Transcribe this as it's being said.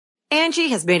Angie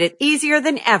has made it easier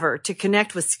than ever to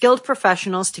connect with skilled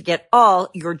professionals to get all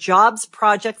your jobs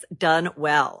projects done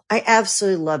well. I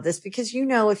absolutely love this because,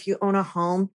 if you own a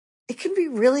home, it can be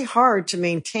really hard to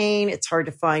maintain. It's hard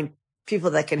to find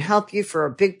people that can help you for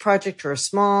a big project or a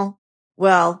small.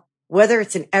 Well, whether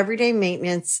it's in everyday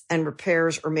maintenance and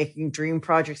repairs or making dream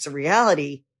projects a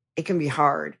reality, it can be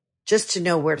hard just to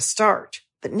know where to start.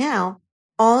 But now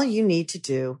all you need to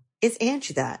do is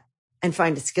Angie that and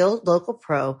find a skilled local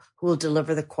pro who will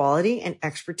deliver the quality and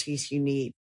expertise you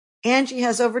need. Angie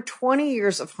has over 20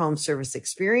 years of home service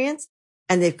experience,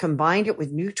 and they've combined it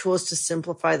with new tools to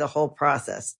simplify the whole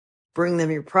process. Bring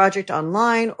them your project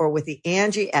online or with the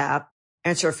Angie app,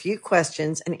 answer a few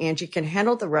questions, and Angie can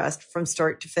handle the rest from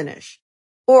start to finish.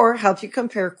 Or help you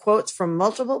compare quotes from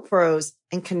multiple pros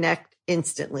and connect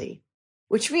instantly,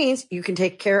 which means you can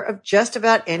take care of just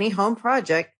about any home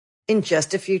project in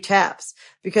just a few taps.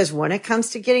 Because when it comes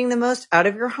to getting the most out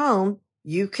of your home,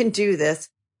 you can do this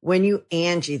when you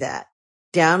Angie that.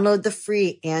 Download the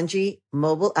free Angie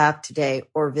mobile app today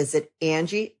or visit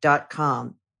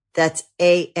Angie.com. That's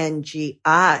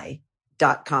ANGI.com.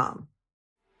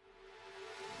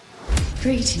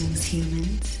 Greetings,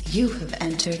 humans. You have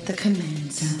entered the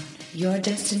Command Zone, your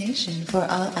destination for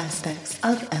all aspects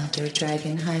of Elder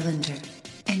Dragon Highlander.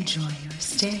 Enjoy your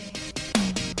stay.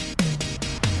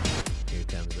 Here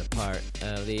comes the part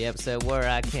of the episode where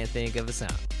I can't think of a song.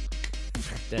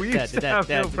 We used to have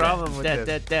no problem with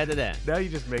this. Now you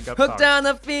just make up songs. Hooked on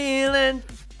a feeling.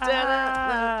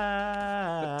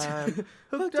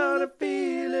 Hooked on a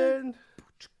feeling.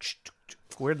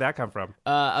 Where'd that come from?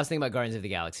 I was thinking about Guardians of the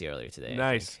Galaxy earlier today.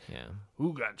 Nice. Yeah.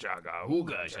 Hooga chaga,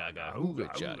 hooga chaga,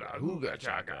 hooga chaga, hooga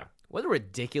chaga. What a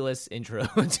ridiculous intro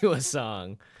to a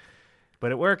song.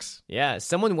 But it works. Yeah.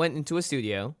 Someone went into a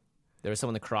studio. There was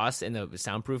someone across in the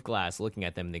soundproof glass looking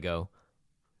at them, and they go,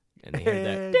 and they heard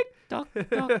that tick tock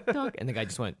tock tock, and the guy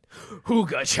just went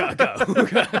hooga chaga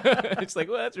hooga. It's like,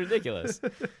 well, that's ridiculous.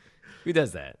 Who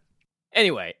does that?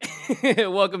 Anyway,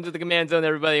 welcome to the Command Zone,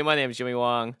 everybody. My name is Jimmy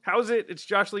Wong. How's it? It's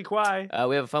Josh Lee Kwai.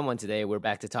 We have a fun one today. We're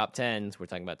back to top 10s. We're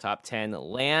talking about top 10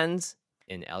 lands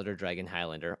in Elder Dragon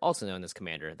Highlander, also known as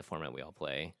Commander, the format we all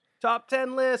play. Top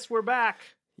 10 list. We're back.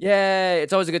 Yeah,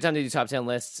 it's always a good time to do top 10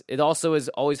 lists. It also is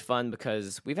always fun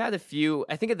because we've had a few,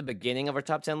 I think at the beginning of our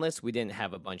top 10 list, we didn't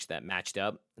have a bunch that matched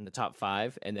up in the top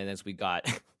 5. And then as we got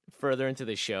further into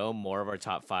the show, more of our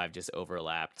top 5 just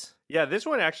overlapped. Yeah, this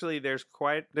one actually, there's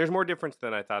more difference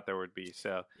than I thought there would be.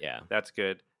 So yeah, that's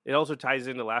good. It also ties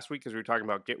into last week because we were talking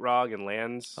about Gitrog and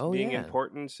lands being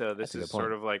important. So this is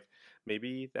sort of like,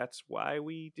 maybe that's why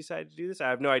we decided to do this. I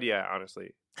have no idea,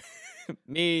 honestly.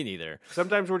 Me neither.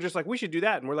 Sometimes we're just like, we should do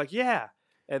that. And we're like, yeah.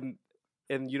 And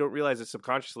you don't realize it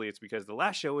subconsciously. It's because the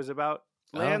last show was about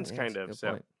lands, kind of.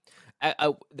 So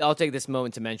I'll take this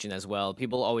moment to mention as well.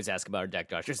 People always ask about our Deck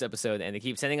Doctors episode, and they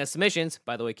keep sending us submissions.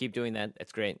 By the way, keep doing that.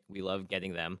 That's great. We love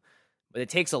getting them. But it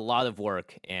takes a lot of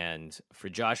work. And for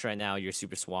Josh right now, you're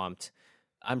super swamped.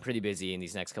 I'm pretty busy in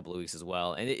these next couple of weeks as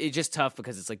well. And it's just tough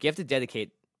because it's like you have to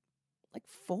dedicate like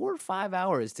 4 or 5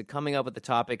 hours to coming up with the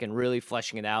topic and really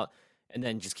fleshing it out. And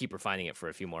then just keep refining it for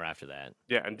a few more after that.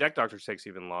 Yeah, and Deck Doctors takes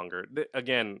even longer.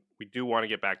 Again, we do want to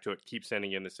get back to it. Keep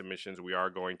sending in the submissions. We are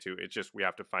going to. It's just we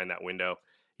have to find that window.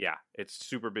 Yeah, it's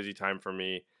super busy time for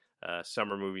me.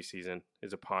 Summer movie season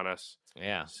is upon us.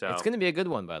 Yeah, so it's going to be a good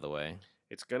one, by the way.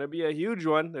 It's going to be a huge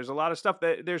one. There's a lot of stuff.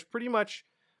 There's pretty much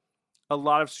a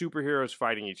lot of superheroes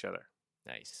fighting each other.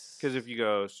 Nice. Because if you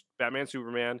go Batman,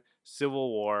 Superman, Civil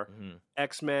War,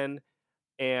 X-Men,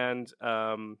 and...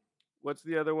 what's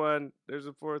the other one? There's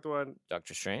a fourth one.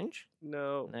 Doctor Strange?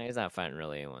 No. No, he's not fighting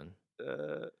really anyone.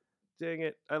 Dang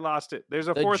it. I lost it. There's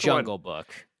a the fourth one. Jungle Book.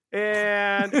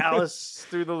 And Alice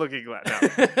Through the Looking Glass.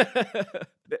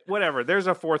 No. Whatever. There's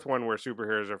a fourth one where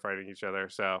superheroes are fighting each other.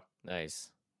 So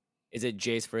nice. Is it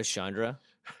Jace versus Chandra?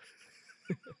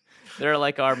 They're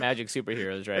like our magic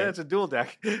superheroes, right? Yeah, it's a dual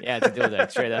deck. Yeah, it's a dual deck,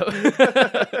 straight up.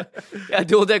 Yeah,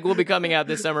 dual deck will be coming out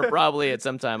this summer, probably at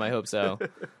some time. I hope so.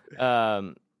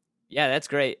 Yeah, that's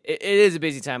great. It is a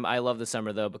busy time. I love the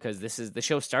summer, though, because the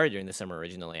show started during the summer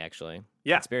originally, actually.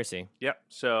 Yeah. Conspiracy. Yep.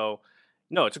 So,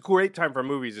 no, it's a great time for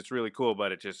movies. It's really cool,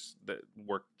 but the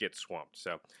work gets swamped.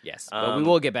 So yes, but we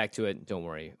will get back to it. Don't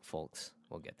worry, folks.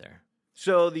 We'll get there.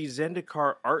 So the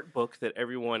Zendikar art book that a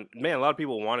lot of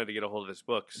people wanted to get a hold of this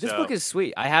book. This book is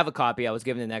sweet. I have a copy. I was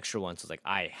given an extra one, so I was like,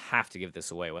 I have to give this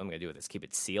away. What am I going to do with this? Keep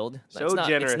it sealed?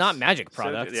 Generous. It's not magic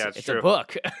product. Yeah, it's true. a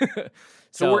book.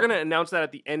 So we're going to announce that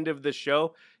at the end of the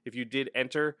show. If you did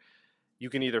enter, you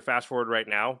can either fast forward right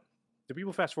now. Do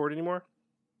people fast forward anymore?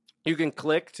 You can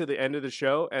click to the end of the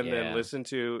show and then listen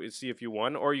to see if you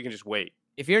won, or you can just wait.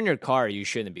 If you're in your car, you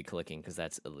shouldn't be clicking because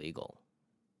that's illegal.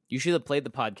 You should have played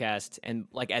the podcast, and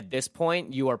like at this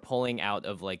point, you are pulling out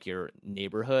of like your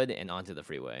neighborhood and onto the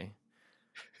freeway.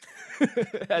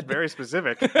 That's very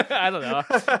specific. I don't know.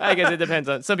 I guess it depends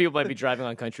on. Some people might be driving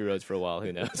on country roads for a while.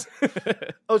 Who knows?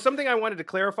 Something I wanted to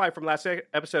clarify from last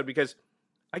episode, because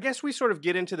I guess we sort of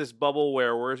get into this bubble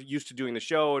where we're used to doing the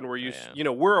show and we're used,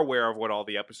 we're aware of what all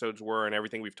the episodes were and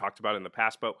everything we've talked about in the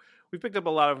past, but we've picked up a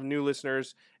lot of new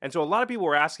listeners. And so a lot of people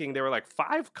were asking, they were like,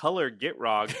 5-color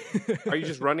Gitrog, are you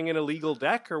just running an illegal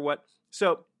deck or what?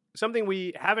 So something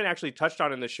we haven't actually touched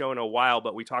on in the show in a while,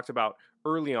 but we talked about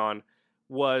early on,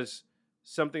 was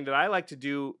something that I like to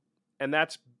do, and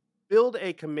that's build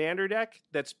a commander deck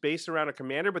that's based around a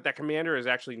commander, but that commander is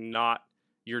actually not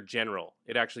your general.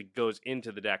 It actually goes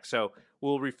into the deck. So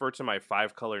we'll refer to my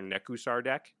 5-color Nekusar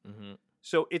deck. Mm-hmm.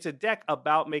 So it's a deck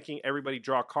about making everybody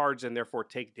draw cards and therefore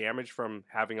take damage from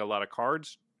having a lot of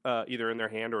cards, either in their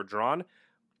hand or drawn.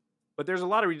 But there's a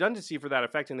lot of redundancy for that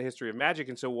effect in the history of Magic.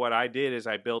 And so what I did is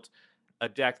I built a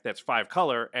deck that's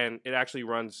 5-color, and it actually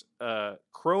runs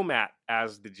Chromat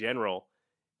as the general.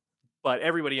 But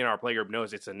everybody in our playgroup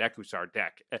knows it's a Nekusar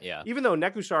deck. Yeah. Even though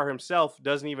Nekusar himself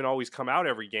doesn't even always come out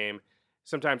every game,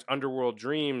 sometimes Underworld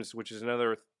Dreams, which is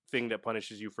another thing that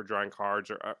punishes you for drawing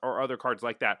cards, or other cards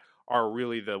like that, are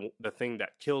really the thing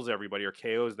that kills everybody or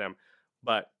KOs them.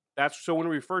 But that's so when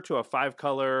we refer to a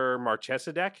 5-color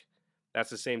Marchesa deck,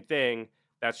 that's the same thing.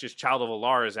 That's just Child of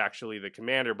Alara is actually the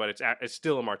commander, but it's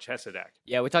still a Marchesa deck.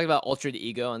 Yeah, we talked about Altered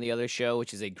Ego on the other show,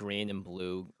 which is a green and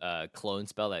blue clone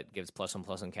spell that gives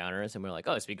 +1/+1 counters. And we're like,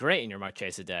 oh, this would be great in your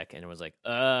Marchesa deck. And it was like,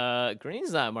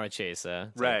 green's not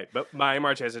Marchesa. So, right, but my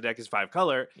Marchesa deck is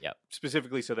 5-color, yep,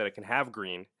 specifically so that it can have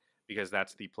green, because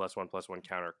that's the +1/+1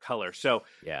 counter color. So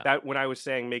yeah, that when I was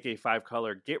saying make a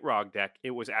 5-color Gitrog deck,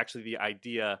 it was actually the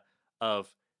idea of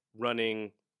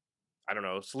running, I don't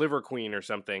know, Sliver Queen or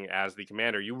something as the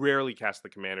commander. You rarely cast the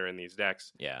commander in these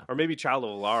decks. Yeah. Or maybe Child of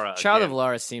Alara. Child of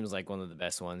Alara seems like one of the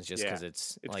best ones just because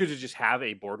it's like, good to just have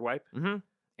a board wipe. Mm-hmm.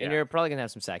 And you're probably going to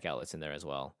have some sack outlets in there as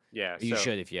well. Yeah. You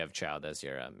should if you have Child as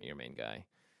your main guy.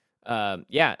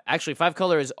 Yeah, actually,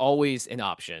 5-color is always an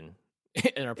option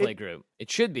in our play group.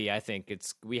 It should be, I think.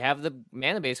 We have the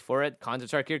mana base for it. Khans of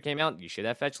Tarkir came out. You should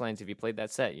have fetch lands if you played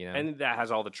that set, And that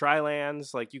has all the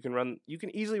tri-lands. Like you can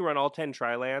easily run all 10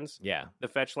 tri-lands. Yeah. The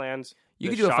fetch lands. You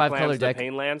can do a 5-color deck. The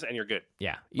pain lands, and you're good.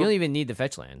 Yeah. You don't even need the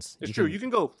fetch lands. It's true. You can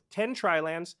go 10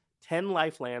 tri-lands, 10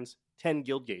 life lands, 10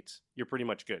 guild gates. You're pretty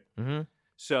much good. Mm-hmm.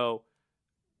 So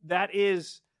that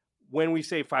is, when we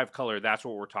say 5-color, that's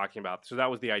what we're talking about. So that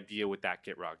was the idea with that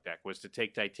Gitrog deck, was to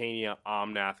take Titania,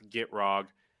 Omnath, Gitrog,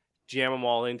 jam them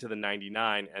all into the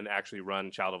 99, and actually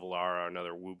run Child of Alara or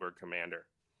another Wooburg commander.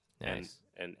 Nice.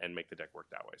 And make the deck work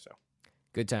that way. So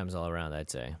good times all around, I'd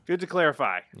say. Good to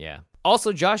clarify. Yeah.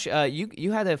 Also, Josh,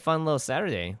 you had a fun little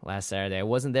Saturday last Saturday. I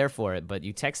wasn't there for it, but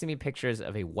you texted me pictures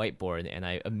of a whiteboard, and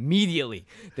I immediately,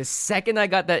 the second I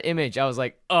got that image, I was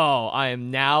like, oh, I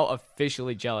am now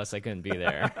officially jealous I couldn't be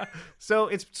there. So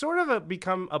it's sort of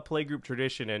become a playgroup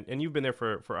tradition, and you've been there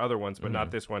for other ones, but not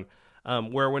this one,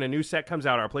 where when a new set comes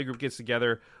out, our playgroup gets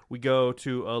together, we go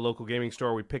to a local gaming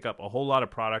store, we pick up a whole lot of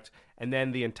product, and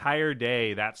then the entire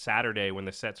day, that Saturday when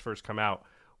the sets first come out,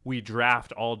 we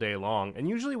draft all day long. And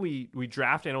usually we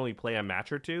draft and only play a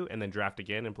match or two, and then draft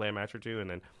again and play a match or two,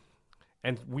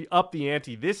 and we up the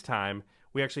ante this time.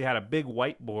 We actually had a big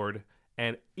whiteboard,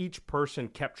 and each person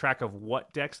kept track of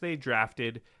what decks they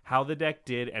drafted, how the deck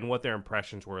did, and what their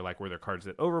impressions were. Like, were there cards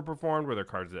that overperformed? Were there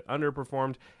cards that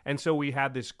underperformed? And so we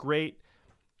had this great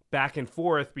back and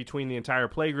forth between the entire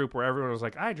play group where everyone was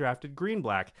like, I drafted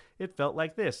green-black. It felt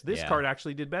like this. This card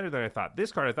actually did better than I thought.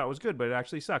 This card I thought was good, but it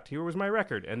actually sucked. Here was my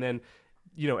record. And then,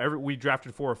 we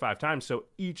drafted 4 or 5 times, so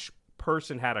each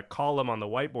person had a column on the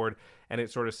whiteboard, and it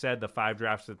sort of said the 5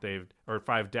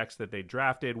 decks that they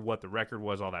drafted, what the record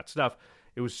was, all that stuff.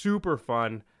 It was super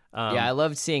fun. Yeah, I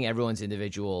loved seeing everyone's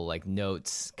individual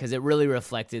notes because it really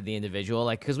reflected the individual.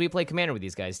 Because we play Commander with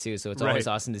these guys too, so it's always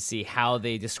awesome to see how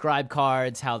they describe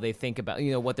cards, how they think about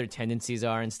what their tendencies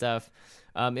are and stuff.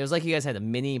 It was like you guys had a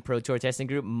mini Pro Tour testing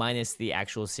group minus the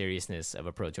actual seriousness of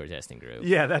a Pro Tour testing group.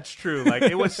 Yeah, that's true.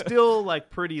 It was still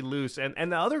pretty loose,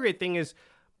 and the other great thing is,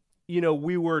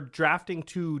 we were drafting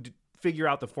to figure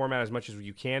out the format as much as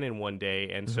you can in one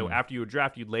day. And so after you would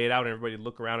draft, you'd lay it out and everybody would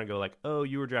look around and go like, oh,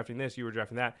 you were drafting this, you were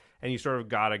drafting that. And you sort of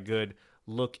got a good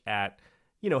look at,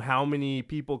 how many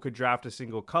people could draft a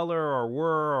single color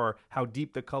or how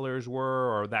deep the colors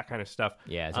were or that kind of stuff.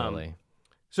 Yeah, totally.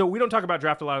 So we don't talk about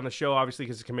draft a lot on the show, obviously,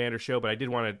 because it's a Commander show, but I did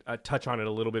want to touch on it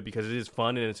a little bit because it is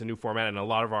fun and it's a new format, and a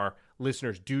lot of our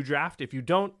listeners do draft. If you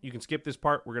don't, you can skip this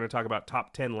part. We're going to talk about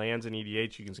top 10 lands in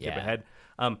EDH. You can skip ahead.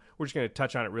 We're just going to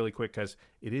touch on it really quick because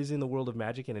it is in the world of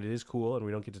Magic and it is cool, and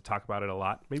we don't get to talk about it a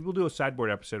lot. Maybe we'll do a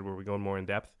sideboard episode where we go more in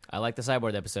depth. I like the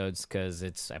sideboard episodes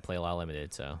because I play a lot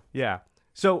limited. So yeah.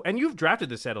 So, and you've drafted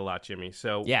the set a lot, Jimmy.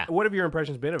 So yeah. What have your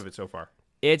impressions been of it so far?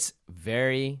 It's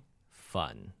very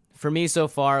fun. For me so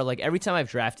far, like every time I've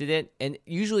drafted it, and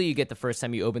usually you get the first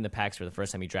time you open the packs for the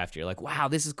first time you draft it, you're like, wow,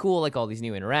 this is cool, like all these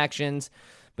new interactions.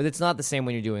 But it's not the same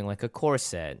when you're doing like a core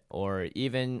set or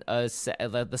even a set,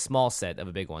 the small set of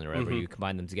a big one, or wherever you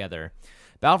combine them together.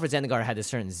 Battle for Zendikar had a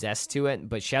certain zest to it,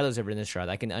 but Shadows over Innistrad,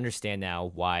 I can understand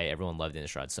now why everyone loved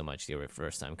Innistrad so much the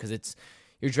first time, because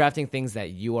you're drafting things that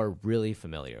you are really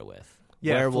familiar with.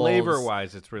 Yeah, werewolves,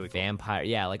 flavor-wise, it's really cool. Vampire,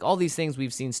 yeah, like all these things,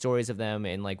 we've seen stories of them,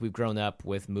 and like we've grown up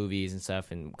with movies and stuff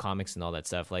and comics and all that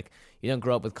stuff. Like, you don't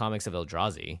grow up with comics of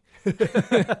Eldrazi.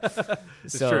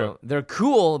 So true. they're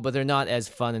cool, but they're not as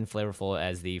fun and flavorful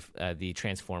as the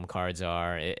transform cards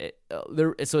are.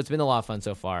 So it's been a lot of fun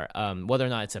so far. Whether or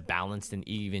not it's a balanced and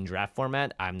even draft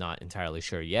format, I'm not entirely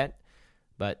sure yet,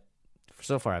 but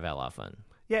so far I've had a lot of fun.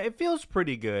 Yeah, it feels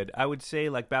pretty good. I would say,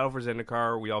 like, Battle for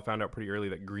Zendikar, we all found out pretty early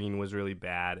that green was really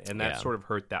bad, and that sort of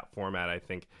hurt that format, I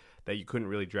think, that you couldn't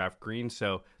really draft green,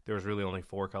 so there was really only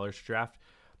 4 colors to draft.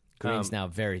 Green's now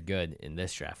very good in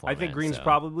this draft format. I think green's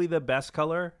probably the best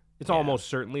color. It's almost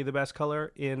certainly the best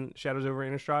color in Shadows over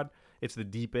Innistrad. It's the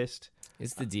deepest.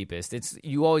 It's the deepest.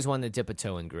 You always want to dip a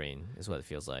toe in green, is what it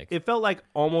feels like. It felt like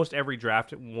almost every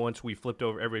draft, once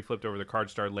everybody flipped over the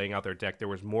cards, started laying out their deck, there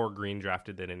was more green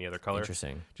drafted than any other color.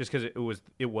 Interesting. Just because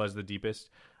it was the deepest.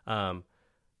 I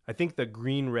think the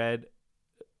green-red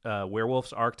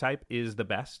werewolves archetype is the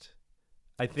best.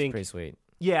 I think it's pretty sweet.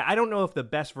 Yeah, I don't know if the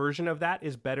best version of that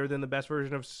is better than the best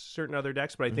version of certain other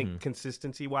decks, but I think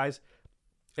consistency-wise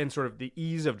and sort of the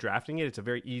ease of drafting it's a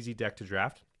very easy deck to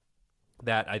draft.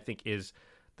 That I think is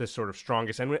the sort of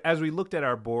strongest. And as we looked at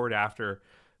our board after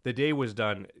the day was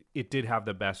done, it did have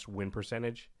the best win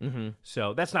percentage. Mm-hmm.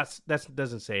 So that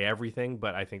doesn't say everything,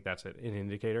 but I think that's an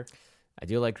indicator. I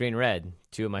do like green-red,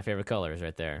 2 of my favorite colors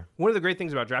right there. One of the great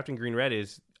things about drafting green-red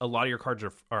is a lot of your cards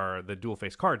are the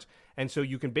dual-face cards. And so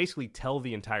you can basically tell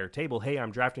the entire table, hey,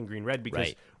 I'm drafting green-red,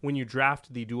 because when you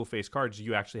draft the dual-face cards,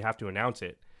 you actually have to announce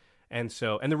it. And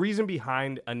the reason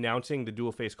behind announcing the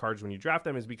dual-face cards when you draft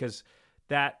them is because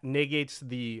that negates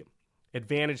the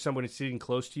advantage somebody sitting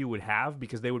close to you would have,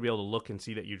 because they would be able to look and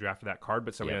see that you drafted that card,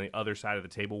 but somebody on the other side of the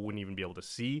table wouldn't even be able to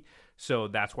see. So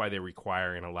that's why they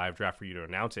require in a live draft for you to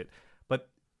announce it. But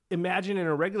imagine in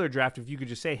a regular draft if you could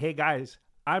just say, hey guys,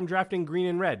 I'm drafting green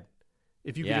and red.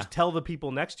 If you could just tell the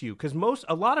people next to you. Because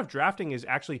a lot of drafting is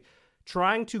actually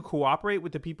trying to cooperate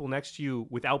with the people next to you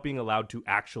without being allowed to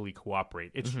actually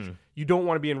cooperate. It's you don't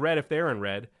want to be in red if they're in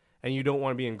red, and you don't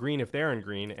want to be in green if they're in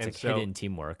green. It's hidden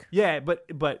teamwork. Yeah, but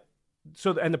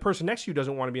and the person next to you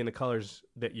doesn't want to be in the colors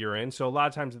that you're in. So a lot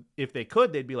of times, if they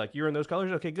could, they'd be like, "You're in those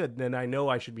colors, okay, good. Then I know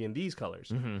I should be in these colors."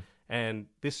 Mm-hmm. And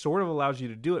this sort of allows you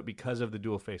to do it because of the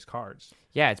dual face cards.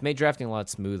 Yeah, it's made drafting a lot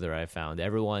smoother, I found.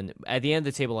 Everyone, at the end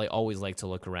of the table, I always like to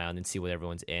look around and see what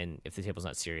everyone's in. If the table's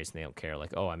not serious and they don't care,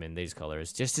 like, oh, I'm in these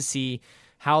colors, just to see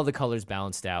how the colors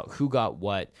balanced out, who got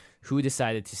what, who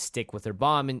decided to stick with their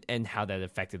bomb, and how that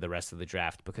affected the rest of the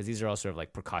draft, because these are all sort of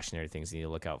like precautionary things you need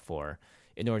to look out for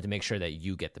in order to make sure that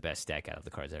you get the best deck out of the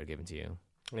cards that are given to you.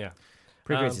 Yeah.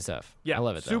 Pretty crazy stuff. Yeah, I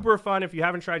love it, though. Super fun. If you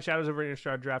haven't tried Shadows over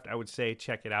Innistrad Draft, I would say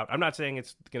check it out. I'm not saying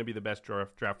it's going to be the best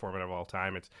draft format of all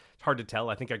time. It's hard to tell.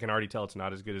 I think I can already tell it's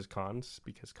not as good as Khans,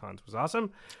 because Khans was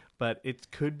awesome. But it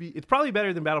could be. It's probably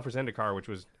better than Battle for Zendikar, which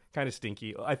was kind of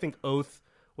stinky. I think Oath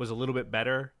was a little bit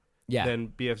better than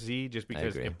BFZ, just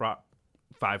because it brought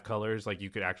 5 colors. Like, you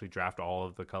could actually draft all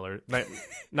of the colors.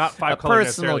 Not 5 colors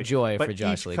personal joy but for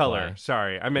Josh each Lee color. Clay.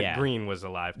 Sorry, I meant green was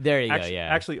alive. There you go, yeah.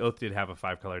 Actually, Oath did have a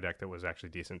 5-color deck that was actually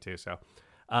decent too. So,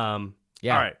 all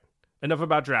right. Enough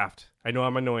about draft. I know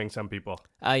I'm annoying some people.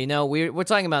 We're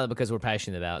talking about it because we're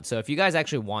passionate about it. So if you guys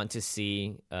actually want to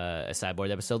see a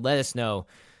sideboard episode, let us know,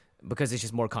 because it's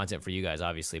just more content for you guys,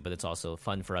 obviously, but it's also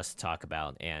fun for us to talk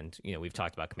about. And, we've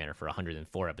talked about Commander for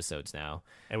 104 episodes now.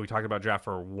 And we talked about draft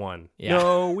for 1. Yeah.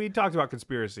 No, we talked about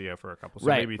Conspiracy for a couple, so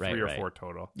maybe 3 or 4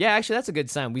 total. Yeah, actually, that's a good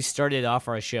sign. We started off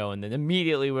our show, and then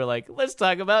immediately we're like, let's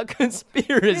talk about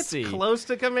Conspiracy. It's close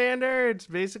to Commander. It's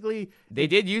basically... They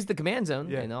did use the command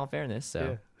zone, in all fairness,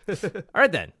 so... Yeah. All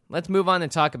right, then. Let's move on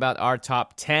and talk about our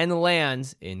top 10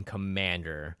 lands in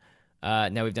Commander.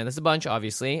 Now, we've done this a bunch,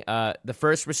 obviously. The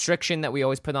first restriction that we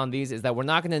always put on these is that we're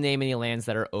not going to name any lands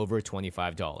that are over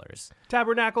 $25.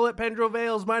 Tabernacle at Pendrell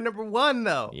Vale is my number 1,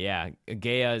 though. Yeah,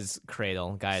 Gaia's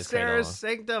Cradle. Sarah's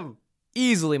Sanctum.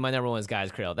 easily my number one is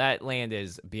Gaia's Cradle. That land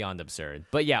is beyond absurd.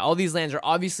 But yeah, all these lands are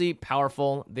obviously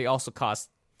powerful. They also cost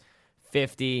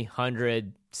 50,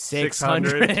 100,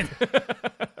 600.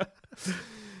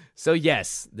 So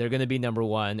yes, they're going to be number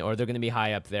one, or they're going to be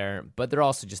high up there, but they're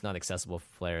also just not accessible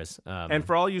for players. And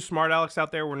for all you smart Alex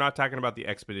out there, we're not talking about the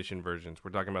expedition versions. We're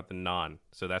talking about the non.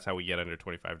 So that's how we get under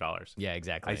 $25. Yeah,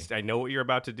 exactly. I know what you're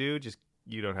about to do. Just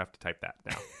you don't have to type that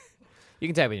now. You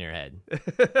can type it in your head.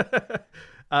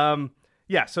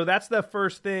 Yeah, so that's the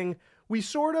first thing. We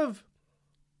sort of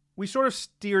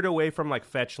steered away from like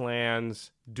fetch lands,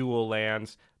 dual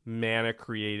lands, mana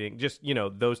creating, just,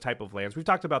 those type of lands. We've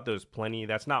talked about those plenty.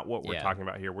 That's not what we're talking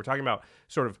about here. We're talking about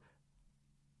sort of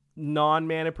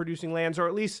non-mana producing lands, or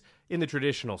at least in the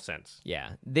traditional sense.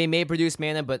 Yeah, they may produce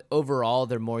mana, but overall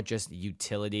they're more just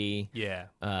utility. Yeah.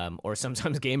 Or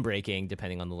sometimes game breaking,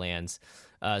 depending on the lands.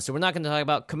 So we're not going to talk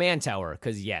about Command Tower,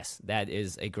 because yes, that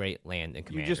is a great land in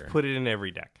Commander. You just put it in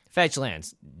every deck. Fetch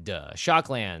lands, duh.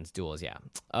 Shock lands, duels, yeah.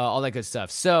 All that good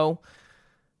stuff. So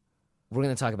we're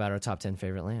going to talk about our top 10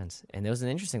 favorite lands. And it was an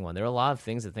interesting one. There are a lot of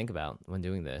things to think about when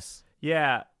doing this.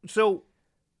 Yeah. So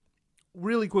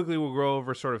really quickly, we'll go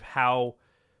over sort of how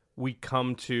we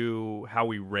come to how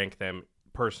we rank them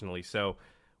personally. So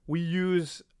we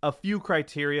use a few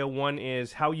criteria. One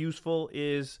is how useful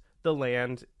is the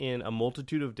land in a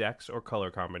multitude of decks or color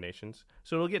combinations.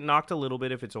 So it'll get knocked a little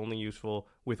bit if it's only useful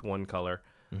with one color.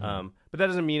 Mm-hmm. But that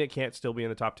doesn't mean it can't still be in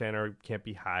the top 10 or can't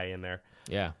be high in there.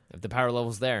 Yeah. If the power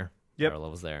level's there. Yep. Power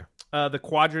level's there. The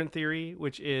quadrant theory,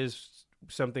 which is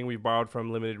something we've borrowed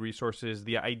from limited resources,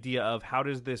 the idea of how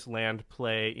does this land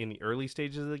play in the early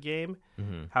stages of the game?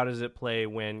 Mm-hmm. How does it play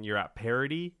when you're at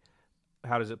parity?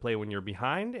 How does it play when you're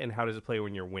behind? And how does it play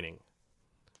when you're winning?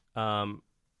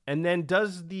 And then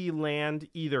does the land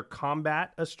either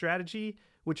combat a strategy,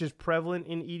 which is prevalent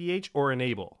in EDH, or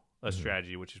enable a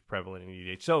strategy, which is prevalent in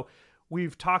EDH? So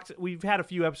we've had a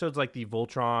few episodes like the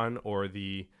Voltron or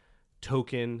the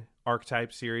Token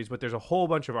archetype series, but there's a whole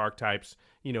bunch of archetypes,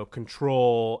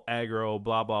 control, aggro,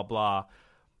 blah, blah, blah.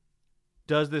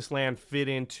 Does this land fit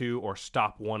into or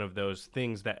stop one of those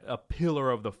things, that a pillar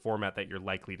of the format that you're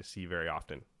likely to see very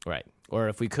often? Right. Or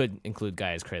if we could include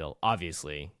Gaia's Cradle,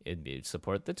 obviously it'd be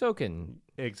support the token.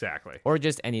 Exactly. Or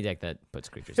just any deck that puts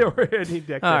creatures in. Or any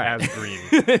deck that has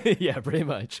green. Yeah, pretty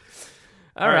much.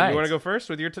 All right. You want to go first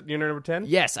with your number 10?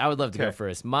 Yes, I would love to go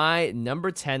first. My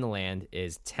number 10 land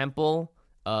is Temple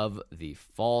of the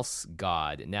False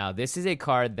God. Now, this is a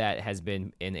card that has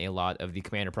been in a lot of the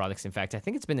Commander products. In fact, I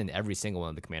think it's been in every single one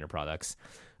of the Commander products.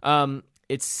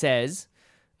 It says,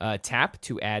 tap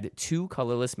to add 2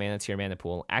 colorless mana to your mana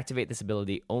pool. Activate this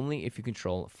ability only if you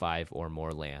control 5 or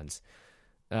more lands.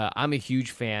 I'm a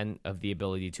huge fan of the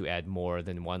ability to add more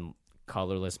than 1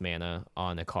 colorless mana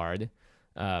on a card.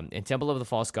 And Temple of the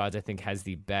False Gods, I think, has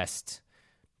the best,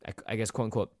 I guess,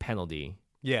 quote-unquote, penalty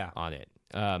on it.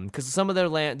 Because some of their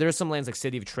land, there are some lands like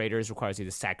City of Traders requires you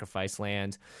to sacrifice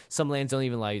land. Some lands don't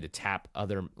even allow you to tap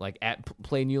other,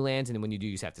 play new lands, and when you do,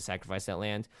 you just have to sacrifice that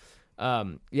land.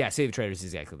 City of Traders is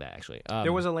exactly that, actually.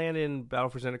 There was a land in Battle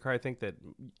for Zendikar, I think, that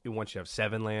once you have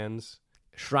 7 lands.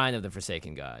 Shrine of the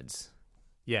Forsaken Gods.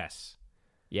 Yes.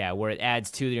 Yeah, where it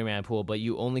adds 2 to your mana pool, but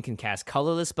you only can cast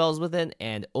colorless spells with it,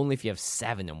 and only if you have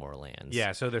 7 or more lands.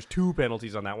 Yeah, so there's 2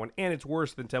 penalties on that one, and it's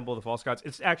worse than Temple of the False Gods.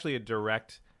 It's actually a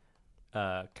direct...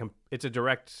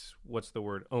 what's the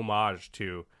word, homage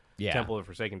to Temple of the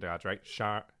Forsaken Gods, right?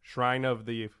 Shrine of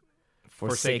the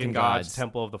Forsaken Gods,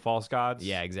 Temple of the False Gods.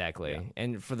 Yeah, exactly. Yeah.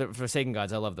 And for the Forsaken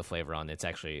Gods, I love the flavor on it. It's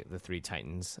actually the 3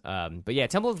 Titans. But yeah,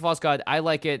 Temple of the False God, I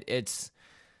like it. It's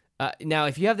now,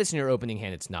 if you have this in your opening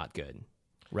hand, it's not good,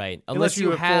 right? Unless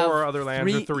you have 4 other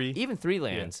lands, or 3. Even 3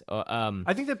 lands. Yeah.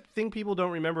 I think the thing people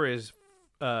don't remember is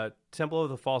Temple of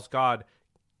the False God,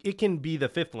 it can be the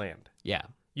 5th land. Yeah.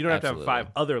 You don't have to have 5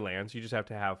 other lands. You just have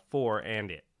to have 4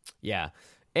 and it. Yeah.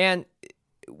 And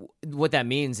what that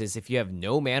means is if you have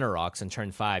no mana rocks on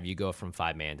turn 5, you go from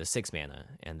 5 mana to 6 mana.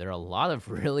 And there are a lot of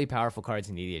really powerful cards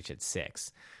in EDH at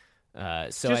 6.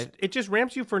 It just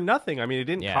ramps you for nothing. I mean, it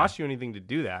didn't cost you anything to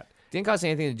do that. Didn't cost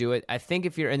anything to do it. I think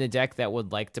if you're in a deck that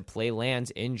would like to play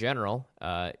lands in general,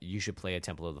 you should play a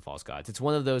Temple of the False Gods. It's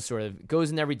one of those sort of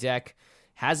goes in every deck.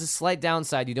 Has a slight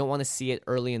downside. You don't want to see it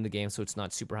early in the game, so it's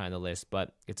not super high on the list,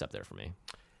 but it's up there for me.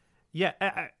 Yeah,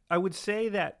 I would say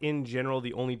that in general,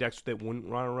 the only decks that wouldn't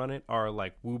want to run it are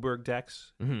like Wooburg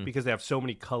decks because they have so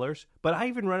many colors. But I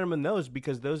even run them in those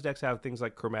because those decks have things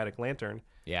like Chromatic Lantern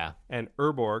and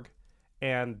Urborg,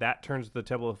 and that turns the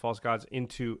Temple of the False Gods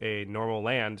into a normal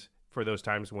land for those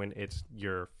times when it's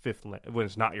your 5th land, when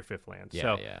it's not your 5th land.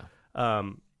 Yeah,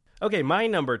 Okay, my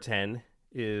number 10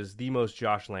 is the most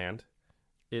Josh land.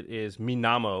 It is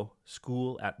Minamo,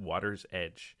 School at Water's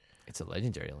Edge. It's a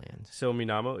legendary land. So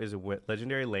Minamo is a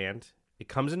legendary land. It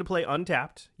comes into play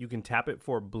untapped. You can tap it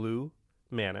for blue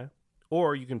mana,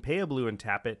 or you can pay a blue and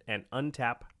tap it and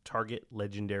untap target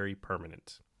legendary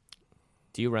permanent.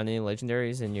 Do you run any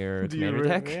legendaries in your commander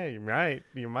deck? Yeah, you might.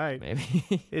 You might.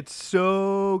 Maybe. It's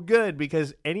so good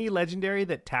because any legendary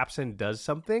that taps and does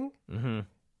something,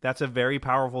 that's a very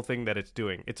powerful thing that it's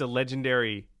doing. It's a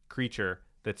legendary creature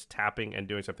that's tapping and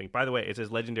doing something. By the way, it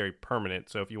says legendary permanent,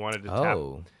 so if you wanted to tap...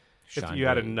 If you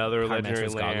had another legendary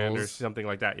land or something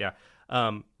like that, yeah.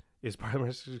 Is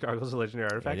Pyromancer's Goggles a legendary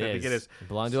artifact? I think it is. It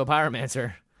belonged to a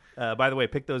Pyromancer. By the way,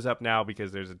 pick those up now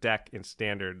because there's a deck in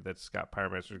Standard that's got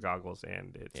Pyromancer's Goggles,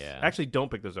 and it's... Actually,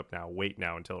 don't pick those up now. Wait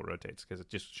now until it rotates because it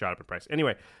just shot up in price.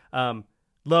 Anyway,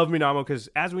 love Minamo because,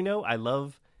 as we know, I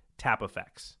love tap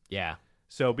effects. Yeah.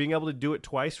 So being able to do it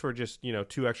twice for just,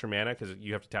 2 extra mana because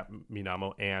you have to tap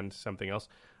Minamo and something else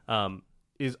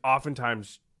is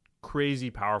oftentimes crazy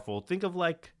powerful. Think of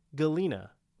like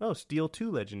Galena. Oh, steal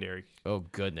 2 legendary. Oh,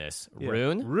 goodness. Yeah.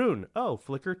 Rune? Rune. Oh,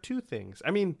 flicker 2 things.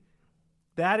 I mean,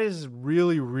 that is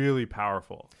really, really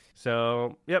powerful.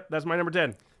 So, yep, that's my number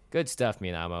 10. Good stuff,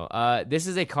 Minamo. This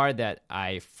is a card that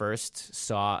I first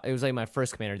saw. It was like my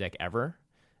first commander deck ever.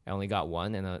 I only got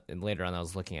one, and later on I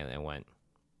was looking at it and went,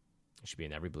 it should be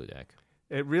in every blue deck.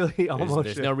 It really almost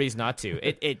There's no reason not to.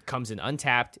 It comes in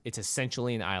untapped. It's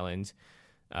essentially an island.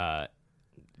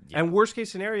 And worst case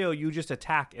scenario, you just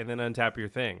attack and then untap your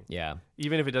thing. Yeah.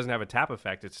 Even if it doesn't have a tap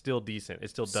effect, it's still decent. It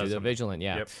still does something. Vigilant,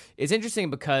 yeah. Yep. It's interesting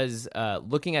because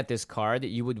looking at this card,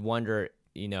 you would wonder,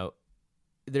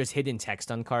 there's hidden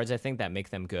text on cards, I think, that make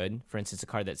them good. For instance, a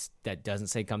card that doesn't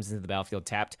say comes into the battlefield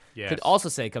tapped could also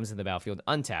say comes into the battlefield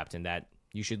untapped, and that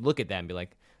you should look at that and be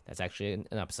like, that's actually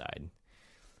an upside.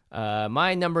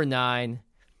 My number 9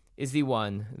 is the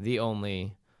one, the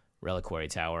only Reliquary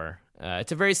Tower.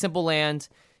 It's a very simple land.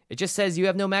 It just says you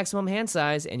have no maximum hand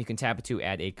size, and you can tap it to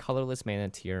add a colorless mana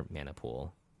to your mana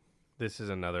pool. This is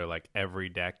another, every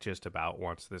deck just about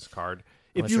wants this card.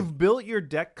 If you've built your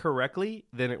deck correctly,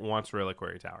 then it wants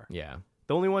Reliquary Tower. Yeah.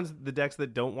 The only the decks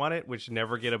that don't want it, which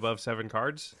never get above 7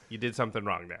 cards, you did something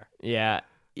wrong there. Yeah.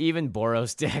 Even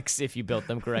Boros decks, if you built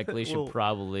them correctly, should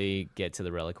probably get to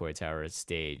the Reliquary Tower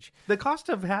stage. The cost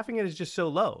of having it is just so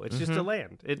low. It's just a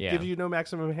land. It gives you no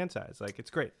maximum hand size. It's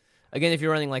great. Again, if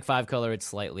you're running 5 color, it's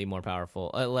slightly more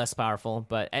powerful, less powerful.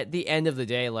 But at the end of the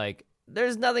day,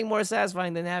 there's nothing more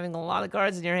satisfying than having a lot of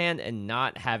cards in your hand and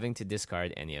not having to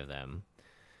discard any of them.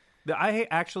 I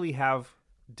actually have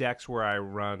decks where I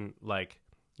run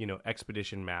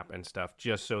Expedition map and stuff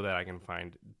just so that I can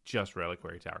find just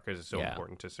Reliquary Tower because it's so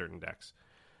important to certain decks.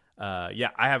 I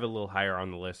have it a little higher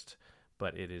on the list,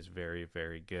 but it is very,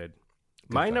 very good.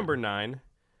 My number 9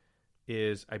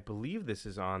 is, I believe this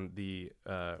is on the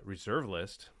reserve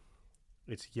list.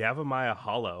 It's Yavimaya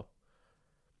Hollow.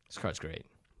 This card's great.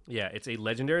 Yeah, it's a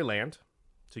legendary land,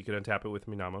 so you can untap it with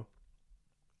Minamo.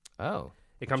 Oh.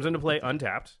 It comes into play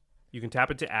untapped. You can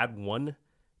tap it to add 1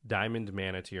 diamond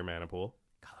mana to your mana pool.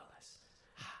 Colorless.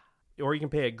 Or you can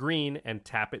pay a green and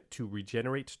tap it to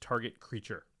regenerate target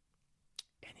creature.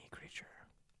 Any creature.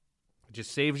 It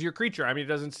just saves your creature. I mean, it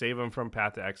doesn't save them from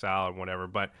Path to Exile and whatever,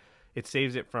 but it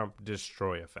saves it from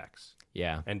destroy effects.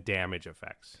 Yeah. And damage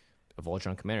effects. A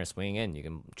Voltron Commander swinging in, you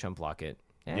can chump block it.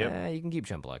 You can keep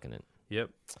chump blocking it. Yep.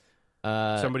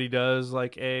 Somebody does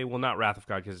not Wrath of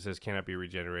God because it says cannot be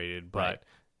regenerated, but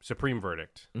Supreme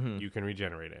Verdict, you can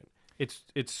regenerate it.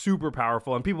 It's super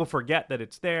powerful, and people forget that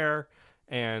it's there.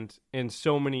 And in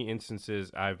so many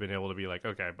instances, I've been able to be like,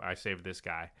 okay, I saved this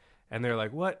guy. And they're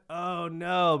like, what? Oh,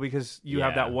 no, because you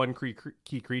have that one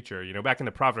key creature. Back in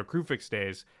the Prophet of Krufix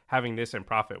days, having this in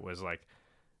Prophet was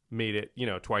made it,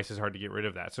 twice as hard to get rid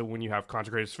of that. So when you have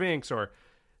Consecrated Sphinx or,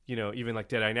 even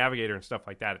Deadeye Navigator and stuff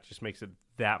like that, it just makes it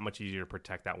that much easier to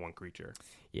protect that one creature.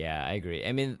 Yeah, I agree.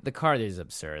 I mean, the card is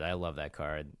absurd. I love that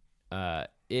card.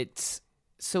 It's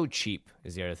so cheap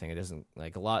is the other thing. It doesn't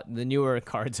the newer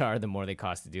cards are, the more they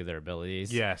cost to do their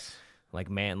abilities. Yes. Like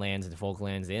Mantlands and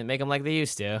Folklands, they didn't make them like they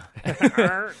used to.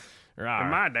 In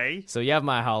my day. So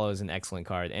Yavimaya Hollow is an excellent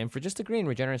card. And for just a green,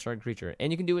 regenerate target creature.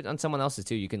 And you can do it on someone else's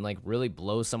too. You can really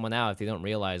blow someone out if they don't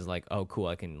realize oh cool,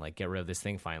 I can get rid of this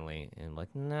thing finally. And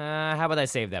nah, how about I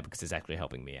save that because it's actually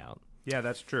helping me out. Yeah,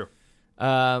 that's true.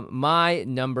 My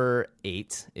number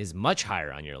 8 is much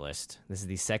higher on your list. This is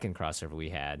the second crossover we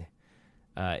had.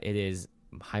 It is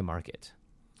High Market.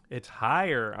 It's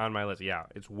higher on my list. Yeah,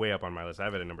 it's way up on my list. I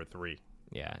have it at number 3.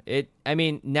 Yeah. I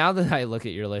mean, now that I look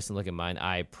at your list and look at mine,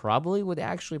 I probably would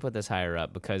actually put this higher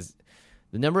up because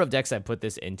the number of decks I put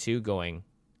this into going,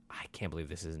 I can't believe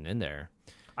this isn't in there.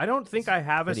 I don't think I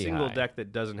have a pretty single high. deck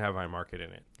that doesn't have high market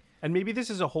in it. And maybe this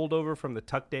is a holdover from the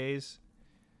Tuck days,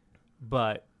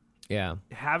 but Yeah.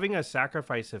 having a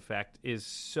sacrifice effect is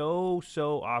so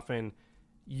often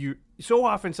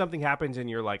something happens and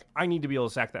you're like, I need to be able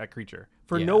to sack that creature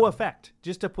for no effect,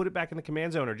 just to put it back in the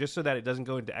command zone or just so that it doesn't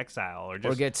go into exile or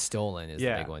get stolen is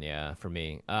the big one, for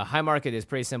me. High market is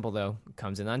pretty simple, though.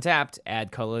 Comes in untapped,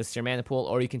 add colorless to your mana pool,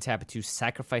 or you can tap it to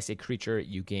sacrifice a creature,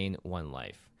 you gain 1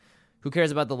 life. Who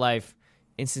cares about the life?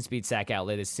 Instant speed sack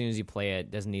outlet as soon as you play it,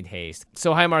 doesn't need haste.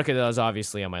 So high market is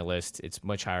obviously on my list. It's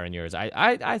much higher than yours.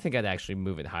 I think I'd actually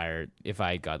move it higher if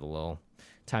I got a little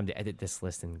time to edit this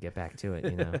list and get back to it,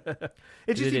 you know.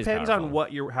 It just depends on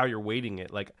powerful. how you're weighting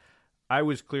it. Like, I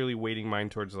was clearly weighting mine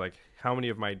towards like how many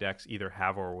of my decks either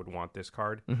have or would want this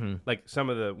card. Mm-hmm. Like some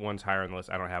of the ones higher on the list,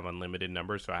 I don't have unlimited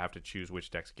numbers, so I have to choose which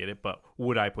decks get it. But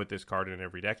would I put this card in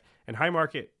every deck? And high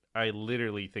market, I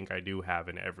literally think I do have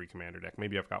in every commander deck.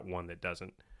 Maybe I've got one that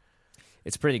doesn't.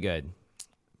 It's pretty good.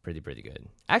 Pretty good.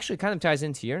 Actually, kind of ties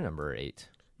into your number 8.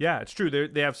 Yeah, it's true.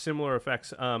 They have similar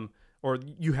effects, or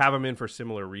you have them in for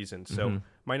similar reasons. So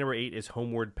my number 8 is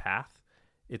Homeward Path.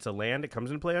 It's a land. It comes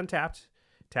into play untapped.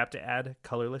 Tap to add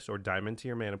colorless or diamond to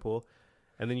your mana pool.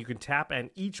 And then you can tap, and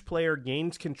each player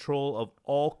gains control of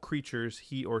all creatures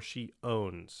he or she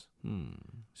owns.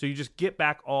 So you just get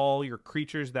back all your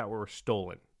creatures that were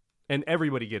stolen. And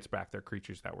everybody gets back their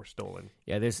creatures that were stolen.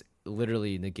 Yeah, this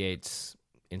literally negates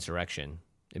insurrection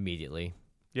immediately.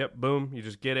 Yep, boom. You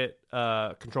just get it.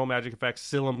 Control magic effects.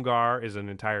 Silumgar is an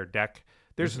entire deck.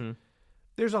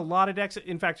 There's a lot of decks.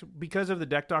 In fact, because of the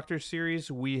Deck Doctor series,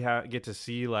 we get to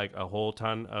see like a whole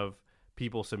ton of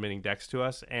people submitting decks to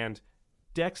us. And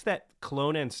decks that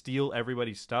clone and steal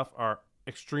everybody's stuff are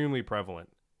extremely prevalent.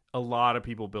 A lot of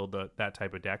people build that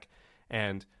type of deck.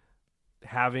 And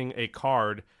having a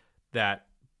card that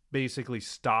basically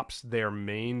stops their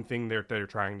main thing they're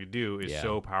trying to do is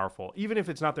so powerful. Even if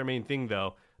it's not their main thing,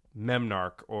 though,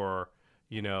 Memnarch or,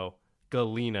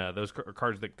 Galena, those are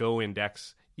cards that go in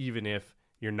decks even if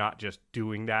you're not just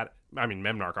doing that. I mean,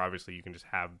 Memnarch, obviously, you can just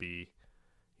have be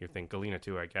your thing. Galena,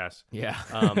 too, I guess. Yeah.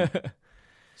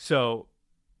 So,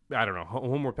 I don't know.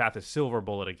 Homeward Path is silver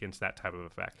bullet against that type of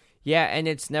effect. Yeah, and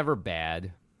it's never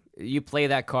bad. You play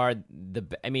that card,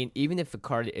 even if a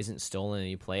card isn't stolen and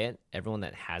you play it, everyone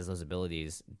that has those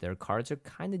abilities, their cards are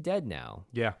kind of dead now.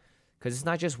 Yeah. Because it's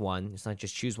not just one. It's not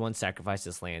just choose one, sacrifice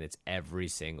this land. It's every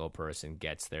single person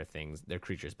gets their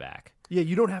creatures back. Yeah,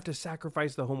 you don't have to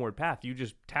sacrifice the Homeward Path. You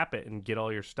just tap it and get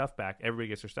all your stuff back. Everybody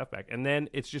gets their stuff back. And then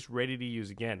it's just ready to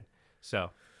use again. So,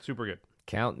 super good.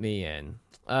 Count me in.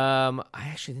 I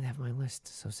actually didn't have my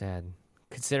list. So sad.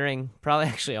 Considering probably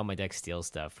actually all my deck steals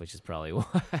stuff, which is probably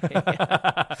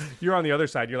why. You're on the other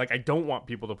side. You're like, I don't want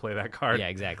people to play that card. Yeah,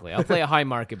 exactly. I'll play a high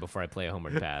market before I play a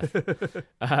Homeward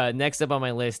Path. Next up on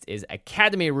my list is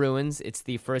Academy Ruins. It's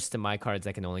the first of my cards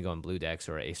that can only go in blue decks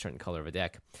or a certain color of a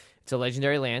deck. It's a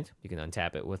legendary land. You can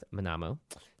untap it with Manamo.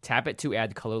 Tap it to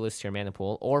add colorless to your mana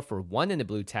pool, or for 1 in the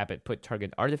blue, tap it, put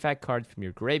target artifact card from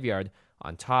your graveyard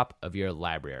on top of your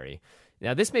library.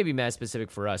 Now, this may be meta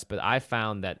specific for us, but I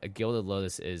found that a Gilded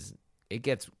Lotus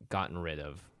gets gotten rid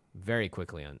of very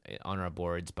quickly on our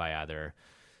boards by either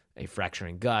a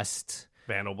Fracturing Gust,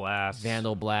 Vandal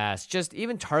Blast. Just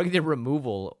even targeted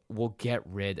removal will get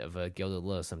rid of a Gilded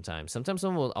Lotus sometimes. Sometimes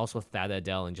someone will also Thada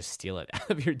Adel and just steal it out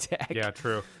of your deck. Yeah,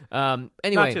 true. Anyway.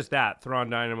 Not just that.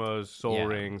 Thrawn Dynamos, Soul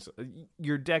Rings.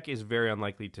 Your deck is very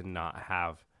unlikely to not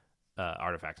have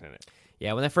artifacts in it.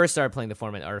 Yeah, when I first started playing the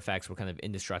format, artifacts were kind of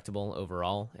indestructible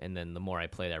overall, and then the more I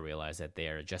played, I realized that they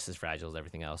are just as fragile as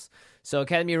everything else. So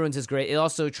Academy Ruins is great. It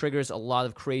also triggers a lot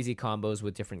of crazy combos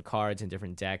with different cards and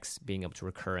different decks, being able to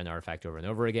recur an artifact over and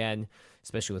over again,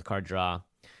 especially with card draw.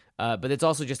 But it's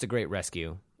also just a great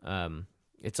rescue.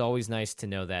 It's always nice to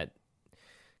know that,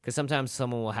 because sometimes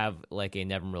someone will have like a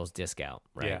Nevermill's disc out,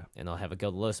 right? Yeah. And they'll have a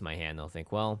Gilded Lotus in my hand, and they'll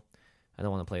think, well, I don't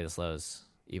want to play this Lotus,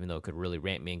 even though it could really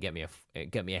ramp me and get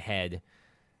me ahead.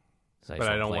 So but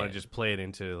I don't want to just play it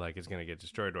into like it's going to get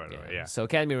destroyed right away. Yeah. So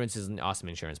Academy Ruins is an awesome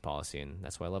insurance policy, and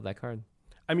that's why I love that card.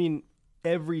 I mean,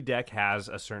 every deck has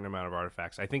a certain amount of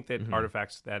artifacts. I think that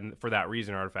artifacts, and for that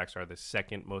reason, artifacts are the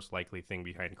second most likely thing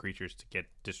behind creatures to get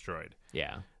destroyed.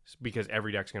 Yeah. Because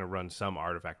every deck's going to run some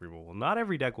artifact removal. Not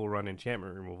every deck will run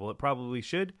enchantment removal. It probably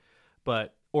should,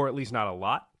 or at least not a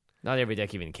lot. Not every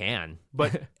deck even can.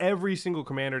 But every single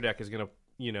commander deck is going to,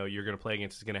 you're going to play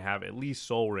against is going to have at least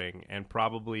Soul Ring and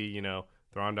probably,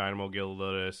 Thrawn Dynamo, Gilded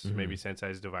Lotus, maybe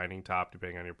Sensei's Divining Top,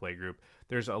 depending on your play group.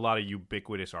 There's a lot of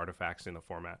ubiquitous artifacts in the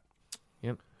format.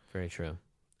 Yep, very true.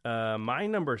 My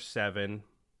number 7,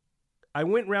 I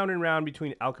went round and round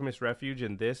between Alchemist Refuge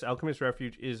and this. Alchemist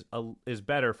Refuge is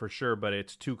better for sure, but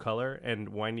it's 2-color, and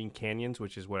Winding Canyons,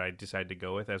 which is what I decided to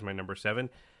go with as my number 7,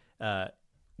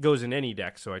 goes in any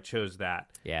deck, so I chose that.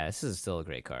 Yeah, this is still a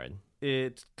great card.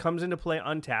 It comes into play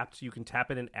untapped, so you can tap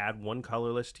it and add 1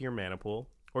 colorless to your mana pool.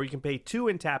 Or you can pay 2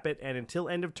 and tap it, and until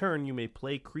end of turn, you may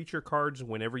play creature cards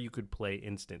whenever you could play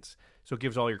instants. So it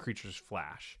gives all your creatures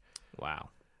flash.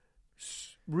 Wow.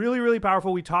 Really, really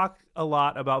powerful. We talk a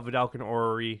lot about Vidalcan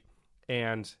Orrery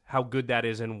and how good that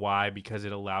is and why, because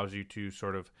it allows you to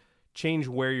sort of change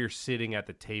where you're sitting at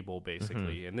the table,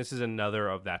 basically. And this is another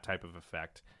of that type of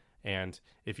effect. And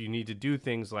if you need to do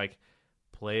things like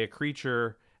play a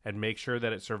creature and make sure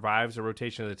that it survives a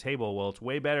rotation of the table, well, it's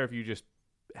way better if you just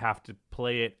have to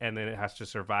play it and then it has to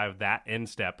survive that end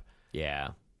step.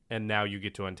 Yeah. And now you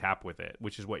get to untap with it,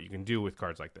 which is what you can do with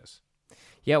cards like this.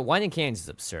 Yeah, Winding Canyons is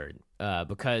absurd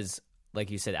because,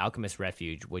 like you said, Alchemist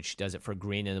Refuge, which does it for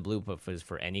green and the blue, but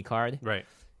for any card. Right.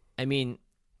 I mean,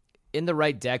 in the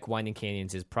right deck, Winding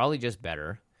Canyons is probably just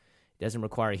better. It doesn't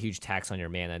require a huge tax on your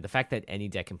mana. The fact that any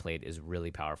deck can play it is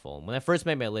really powerful. When I first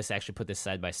made my list, I actually put this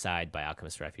side by side by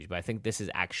Alchemist Refuge, but I think this is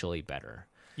actually better.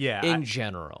 Yeah. In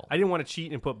general. I didn't want to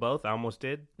cheat and put both. I almost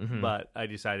did, but I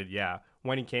decided,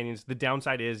 Winding Canyons. The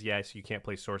downside is, yes, you can't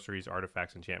play sorceries,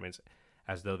 artifacts, enchantments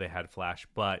as though they had flash,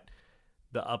 but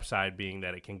the upside being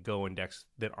that it can go in decks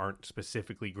that aren't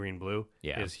specifically green-blue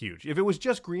is huge. If it was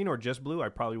just green or just blue, I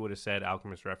probably would have said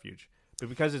Alchemist Refuge. But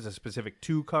because it's a specific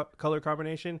 2-color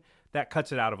combination, that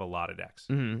cuts it out of a lot of decks.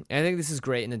 And I think this is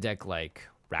great in a deck like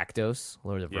Rakdos,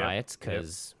 Lord of Riots,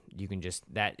 because you can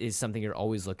that is something you're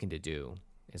always looking to do.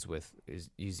 Is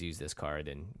use this card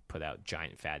and put out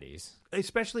giant fatties.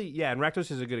 Especially, and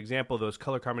Rakdos is a good example of those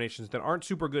color combinations that aren't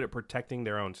super good at protecting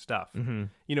their own stuff. You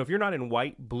know, if you're not in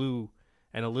white, blue,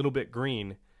 and a little bit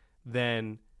green,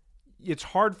 then it's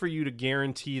hard for you to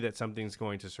guarantee that something's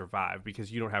going to survive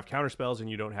because you don't have counterspells and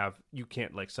you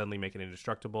can't like suddenly make it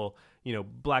indestructible. You know,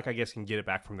 black, I guess, can get it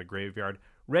back from the graveyard.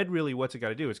 Red, really, what's it got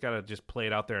to do? It's got to just play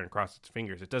it out there and cross its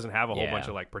fingers. It doesn't have a whole bunch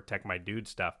of like protect my dude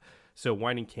stuff. So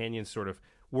Winding Canyons sort of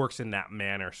works in that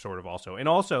manner sort of also. And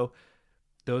also,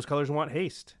 those colors want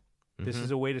haste. This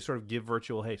is a way to sort of give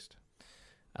virtual haste.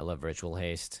 I love virtual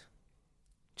haste.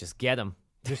 Just get them.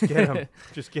 Just get them.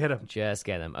 Just get them. Just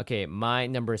get them. Okay, my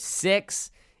number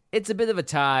 6. It's a bit of a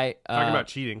tie. Talking about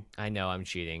cheating. I know I'm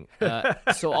cheating.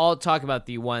 So I'll talk about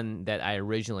the one that I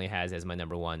originally has as my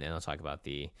number 1, and I'll talk about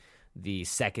the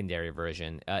secondary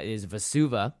version. It is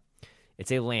Vesuva.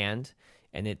 It's a land.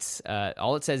 And it's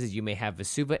all it says is you may have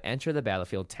Vesuva enter the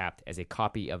battlefield tapped as a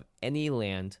copy of any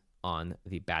land on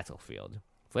the battlefield.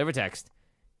 Flavor text,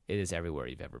 it is everywhere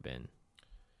you've ever been.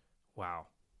 Wow.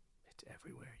 It's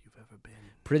everywhere you've ever been.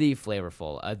 Pretty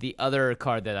flavorful. The other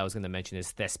card that I was going to mention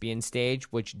is Thespian Stage,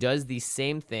 which does the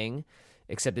same thing,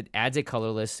 except it adds a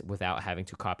colorless without having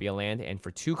to copy a land. And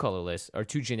for 2 colorless, or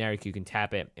 2 generic, you can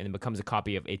tap it, and it becomes a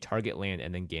copy of a target land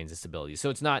and then gains this ability. So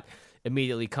it's not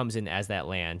immediately comes in as that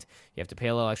land. You have to pay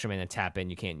a little extra mana, tap in.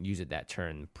 You can't use it that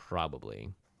turn,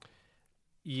 probably.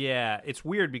 Yeah, it's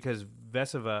weird because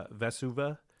Vesuva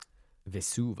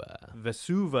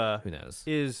Who knows?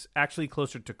 Is actually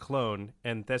closer to Clone,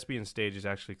 and Thespian Stage is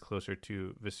actually closer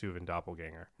to Vesuvan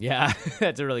Doppelganger. Yeah,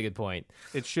 that's a really good point.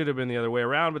 It should have been the other way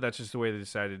around, but that's just the way they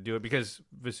decided to do it because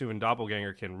Vesuvan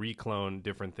Doppelganger can reclone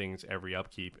different things every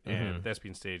upkeep, and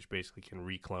Thespian Stage basically can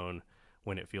reclone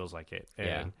when it feels like it.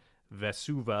 And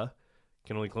Vesuva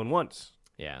can only clone once.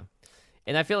 Yeah.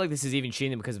 And I feel like this is even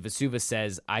cheating because Vesuva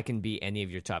says I can be any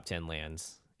of your top 10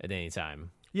 lands at any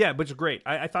time. Yeah, but it's great.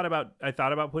 I thought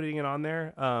about putting it on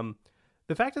there.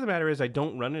 The fact of the matter is I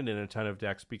don't run it in a ton of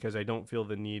decks because I don't feel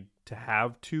the need to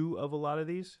have 2 of a lot of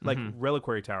these. Like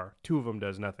Reliquary Tower, 2 of them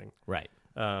does nothing. Right.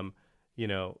 You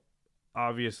know,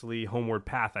 obviously Homeward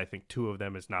Path, I think 2 of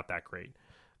them is not that great.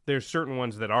 There's certain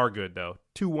ones that are good, though.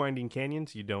 2 Winding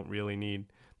Canyons, you don't really need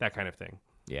that kind of thing.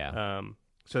 Yeah.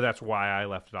 So that's why I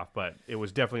left it off. But it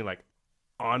was definitely like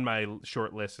on my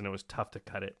short list, and it was tough to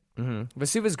cut it.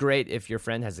 Vesuva's great if your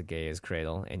friend has a Gaia's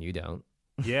Cradle and you don't.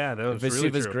 Yeah, that was Vesuva's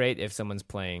really true. great if someone's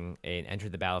playing an Enter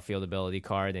the Battlefield ability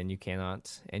card and you cannot,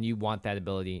 and you want that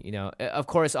ability. You know, of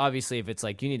course, obviously, if it's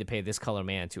like you need to pay this color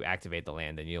mana to activate the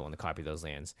land, then you don't want to copy those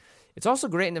lands. It's also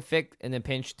great in a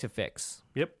pinch to fix.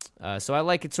 Yep. So I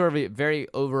like it, sort of a very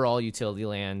overall utility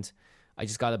land. I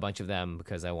just got a bunch of them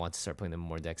because I want to start playing them in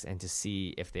more decks and to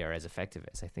see if they are as effective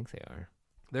as I think they are.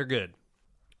 They're good.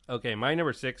 Okay, my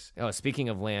number 6. Oh, speaking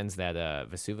of lands that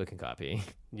Vesuva can copy.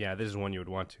 Yeah, this is one you would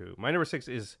want to. My number 6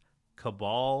 is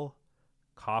Cabal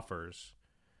Coffers.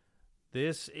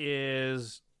 This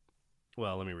is,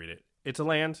 well, let me read it. It's a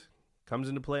land, Comes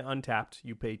into play untapped.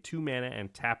 You pay 2 mana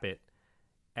and tap it.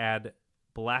 Add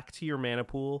black to your mana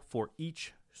pool for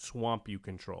each swamp you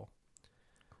control.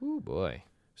 Oh boy.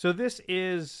 So this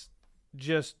is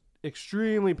just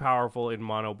extremely powerful in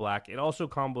mono black. It also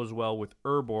combos well with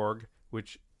Urborg,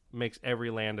 which makes every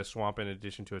land a swamp in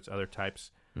addition to its other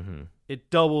types. Mm-hmm. It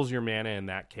doubles your mana in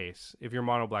that case. If you're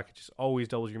mono black, it just always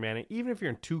doubles your mana. Even if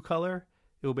you're in 2 color,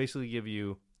 it will basically give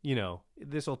you,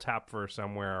 this will tap for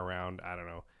somewhere around,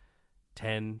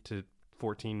 10 to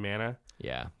 14 mana.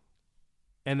 Yeah.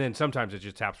 And then sometimes it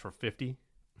just taps for 50.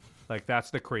 Like,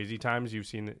 that's the crazy times you've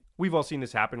seen. We've all seen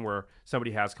this happen where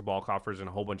somebody has Cabal Coffers and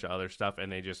a whole bunch of other stuff,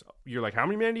 and you're like, how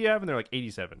many mana do you have? And they're like,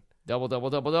 87.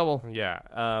 Double.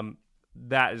 Yeah.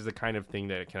 That is the kind of thing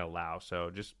that it can allow.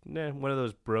 So just one of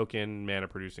those broken mana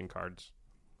producing cards.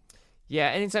 Yeah,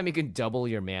 anytime you can double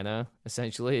your mana,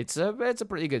 essentially, it's a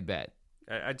pretty good bet.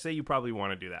 I'd say you probably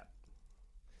want to do that.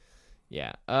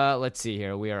 Yeah. Let's see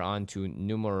here. We are on to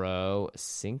numero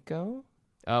cinco.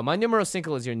 My numero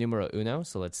cinco is your numero uno,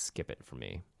 so let's skip it for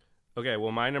me. Okay,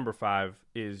 well, my number 5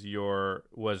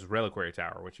 was Reliquary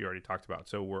Tower, which you already talked about.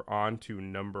 So we're on to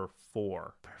number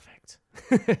 4. Perfect.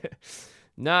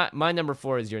 Not my number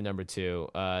 4 is your number 2.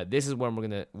 This is when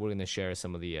we're gonna share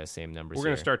some of the same numbers. We're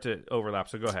gonna start to overlap.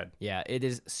 So go ahead. Yeah, it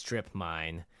is Strip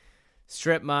Mine.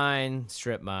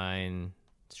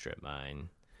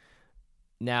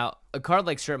 Now, a card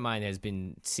like Strip Mine has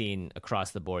been seen across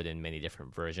the board in many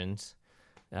different versions.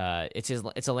 It's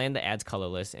a land that adds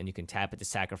colorless, and you can tap it to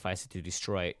sacrifice it to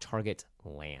destroy target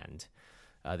land.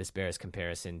 This bears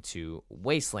comparison to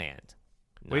Wasteland.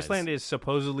 Wasteland is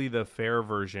supposedly the fair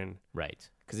version, right?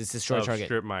 Because it's destroy target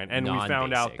Strip Mine, and we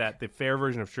found out that the fair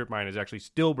version of Strip Mine is actually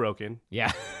still broken.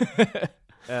 Yeah.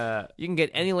 You can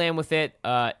get any land with it.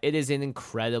 It is an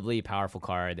incredibly powerful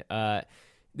card.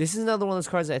 This is another one of those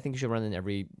cards that I think you should run in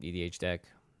every EDH deck.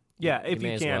 Yeah, if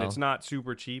you can. Well. It's not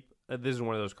super cheap. This is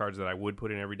one of those cards that I would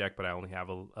put in every deck, but I only have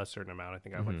a certain amount. I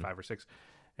think I have like 5 or 6.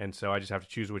 And so I just have to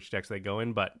choose which decks they go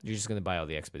in. But you're just going to buy all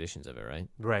the expeditions of it, right?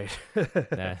 Right.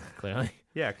 Clearly.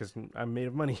 Yeah, because I'm made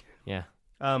of money. Yeah.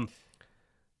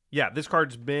 Yeah, this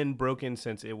card's been broken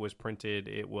since it was printed.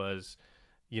 It was,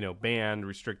 banned,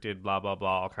 restricted, blah, blah,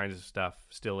 blah, all kinds of stuff.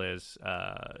 Still is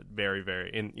very, very,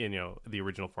 in the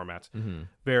original formats. Mm-hmm.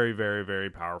 Very, very, very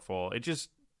powerful.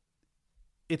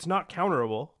 It's not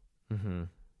counterable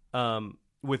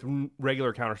with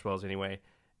regular counterspells anyway.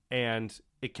 And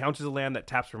it counts as a land that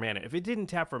taps for mana. If it didn't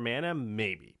tap for mana,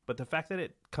 maybe. But the fact that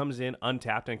it comes in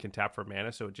untapped and can tap for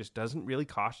mana, so it just doesn't really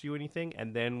cost you anything.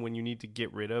 And then when you need to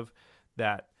get rid of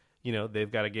that,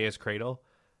 they've got a Gaia's Cradle,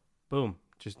 boom,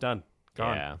 just done.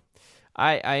 Gone. Yeah.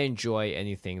 I enjoy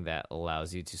anything that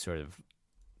allows you to sort of...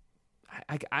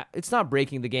 it's not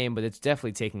breaking the game, but it's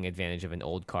definitely taking advantage of an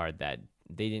old card that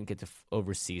they didn't get to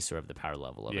oversee sort of the power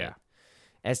level of it.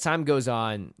 As time goes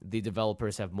on, the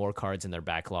developers have more cards in their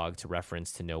backlog to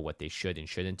reference to know what they should and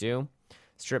shouldn't do.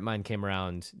 Strip Mine came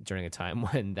around during a time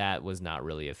when that was not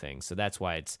really a thing. So that's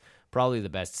why it's probably the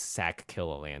best sack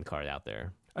kill a land card out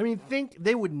there. I mean,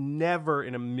 they would never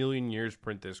in a million years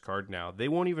print this card now. They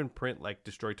won't even print like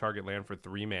destroy target land for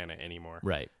 3 mana anymore.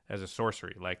 Right. As a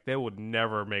sorcery. Like they would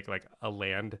never make like a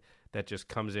land that just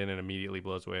comes in and immediately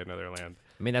blows away another land.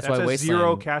 I mean, that's why a Wasteland...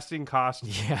 0 casting cost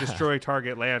destroy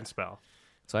target land spell.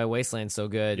 That's why Wasteland's so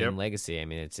good in Legacy. I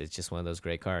mean, it's just one of those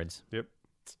great cards. Yep.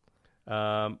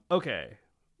 Okay.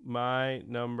 My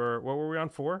number... What were we on?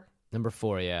 4? Number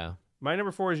 4, yeah. My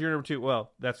number 4 is your number 2.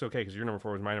 Well, that's okay because your number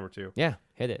 4 was my number 2. Yeah,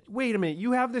 hit it. Wait a minute.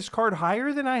 You have this card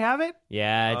higher than I have it?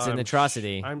 Yeah, it's an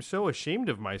atrocity. I'm so ashamed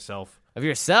of myself. Of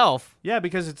yourself? Yeah,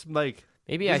 because it's like...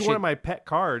 Maybe it's one of my pet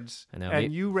cards. I know.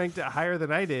 And you ranked it higher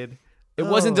than I did. It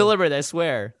wasn't deliberate, I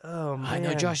swear. Oh, man. I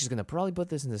know Josh is going to probably put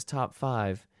this in his top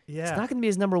 5. Yeah. It's not going to be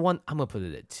his number 1. I'm going to put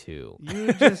it at 2.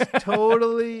 You just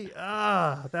totally...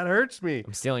 that hurts me.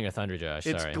 I'm stealing your thunder, Josh.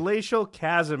 It's Sorry. Glacial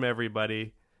Chasm,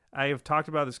 everybody. I have talked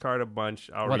about this card a bunch.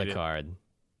 What a card.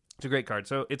 It's a great card.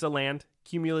 So it's a land.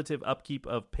 Cumulative upkeep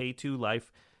of pay 2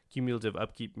 life. Cumulative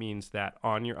upkeep means that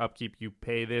on your upkeep, you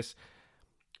pay this.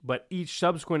 But each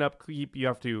subsequent upkeep, you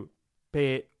have to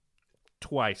pay it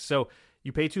twice. So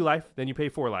you pay 2 life, then you pay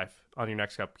 4 life on your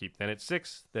next upkeep. Then it's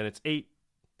 6, then it's 8,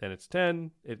 then it's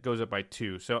 10. It goes up by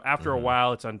 2. So after a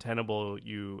while, it's untenable.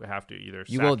 You have to either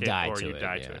sack will it die or to you it,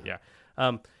 die yeah. to it.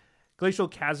 Yeah. Glacial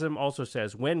Chasm also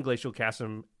says, when Glacial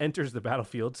Chasm enters the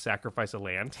battlefield, sacrifice a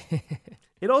land.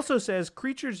 It also says,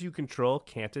 creatures you control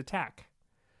can't attack.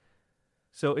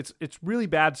 So it's really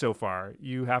bad so far.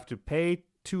 You have to pay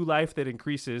 2 life that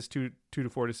increases 2 to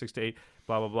 4 to 6 to 8,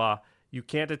 blah, blah, blah. You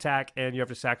can't attack, and you have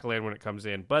to sack a land when it comes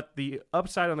in. But the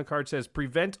upside on the card says,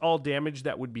 prevent all damage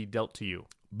that would be dealt to you.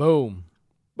 Boom.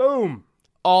 Boom.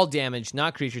 All damage,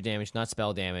 not creature damage, not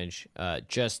spell damage,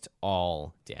 just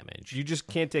all damage. You just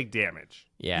can't take damage.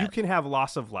 Yeah. You can have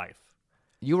loss of life.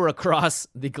 You were across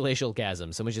the glacial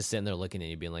chasm. Someone's just sitting there looking at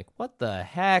you being like, what the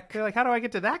heck? They're like, how do I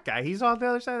get to that guy? He's on the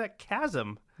other side of that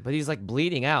chasm. But he's like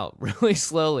bleeding out really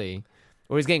slowly.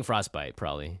 Or he's getting frostbite,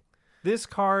 probably. This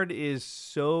card is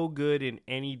so good in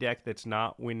any deck that's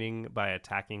not winning by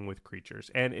attacking with creatures.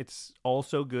 And it's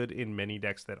also good in many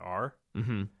decks that are.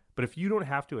 Mm-hmm. But if you don't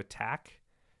have to attack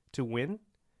to win,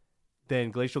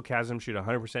 then Glacial Chasm should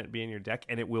 100% be in your deck,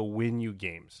 and it will win you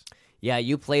games. Yeah,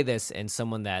 you play this, and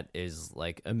someone that is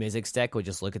like a Mizzix deck would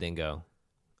just look at it and go,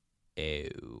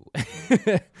 ew.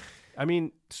 I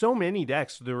mean, so many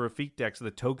decks, the Rafik decks, the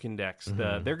token decks,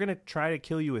 Mm-hmm. they're going to try to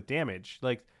kill you with damage.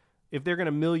 Like, if they're going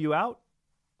to mill you out,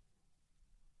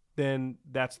 then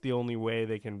that's the only way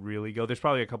they can really go. There's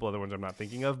probably a couple other ones I'm not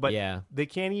thinking of, but Yeah. they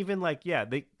can't even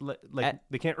they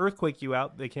can't earthquake you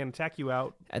out. They can't attack you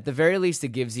out. At the very least, it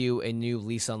gives you a new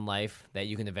lease on life that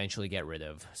you can eventually get rid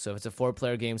of. So if it's a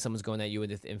 4-player game, someone's going at you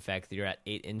with Infect, you're at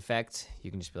 8 Infect,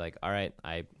 you can just be like, all right,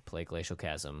 I play Glacial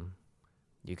Chasm.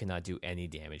 You cannot do any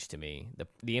damage to me.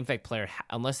 The Infect player,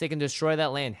 unless they can destroy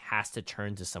that land, has to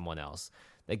turn to someone else.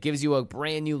 That gives you a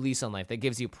brand new lease on life. That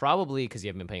gives you probably, because you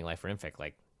haven't been paying life for Infect,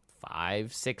 like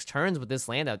 5-6 turns with this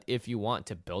land out if you want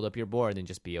to build up your board and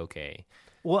just be okay.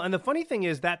 Well, and the funny thing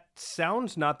is that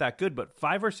sounds not that good, but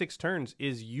 5 or 6 turns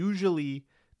is usually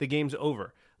the game's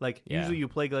over. Like, Yeah. usually you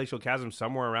play Glacial Chasm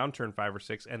somewhere around turn 5 or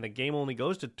 6, and the game only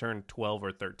goes to turn 12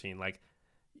 or 13. Like,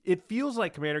 it feels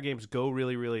like Commander games go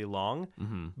really, really long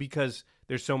because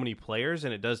there's so many players,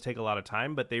 and it does take a lot of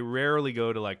time, but they rarely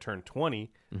go to, like, turn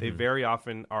 20. They very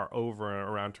often are over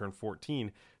around turn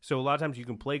 14. So a lot of times you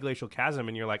can play Glacial Chasm,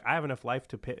 and you're like, I have enough life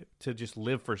to just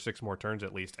live for 6 more turns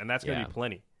at least, and that's going to be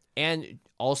plenty. And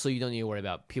also, you don't need to worry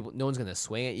about people. No one's going to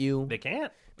swing at you. They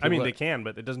can't. People they can,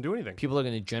 but it doesn't do anything. People are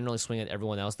going to generally swing at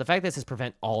everyone else. The fact that it says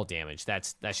prevent all damage,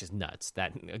 that's just nuts.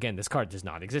 That, again, this card does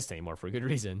not exist anymore for a good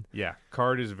reason. Yeah,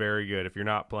 card is very good. If you're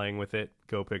not playing with it,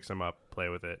 go pick some up, play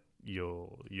with it.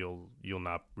 You'll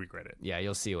not regret it. Yeah,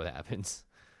 you'll see what happens.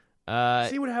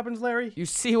 See what happens, Larry? You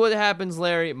see what happens,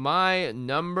 Larry. My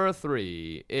number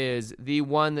 3 is the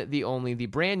one, the only, the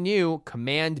brand new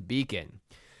Command Beacon.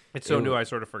 It's so new, I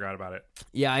sort of forgot about it.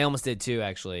 Yeah, I almost did too,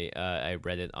 actually. I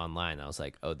read it online. I was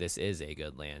like, oh, this is a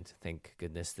good land. Thank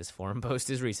goodness this forum post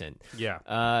is recent.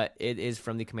 Yeah. It is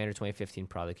from the Commander 2015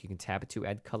 product. You can tap it to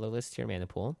add colorless to your mana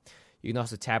pool. You can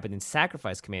also tap it and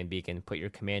sacrifice Command Beacon, put your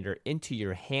commander into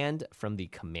your hand from the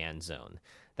command zone.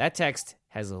 That text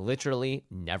has literally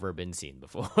never been seen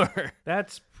before.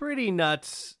 That's pretty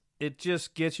nuts. It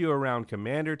just gets you around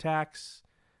commander tax.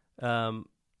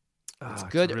 It's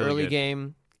good really early good.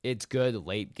 game. It's good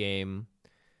late game.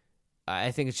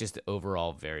 I think it's just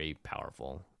overall very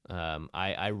powerful.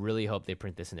 I really hope they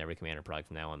print this in every Commander product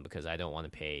from now on because I don't want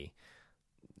to pay.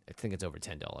 I think it's over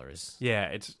 $10.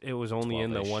 Yeah, it was only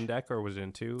in the 12-ish. one deck or was it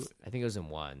in 2? I think it was in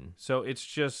 1. So it's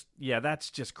just,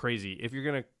 that's just crazy. If you're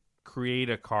going to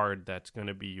create a card that's going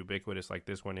to be ubiquitous like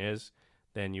this one is,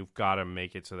 then you've got to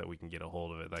make it so that we can get a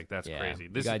hold of it. Like, that's crazy.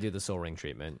 You got to do the Soul Ring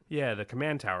treatment. Yeah, the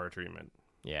command tower treatment.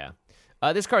 Yeah.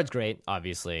 This card's great,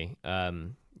 obviously.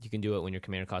 You can do it when your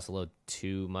commander costs a little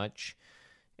too much,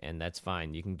 and that's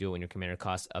fine. You can do it when your commander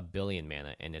costs 1 billion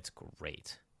mana, and it's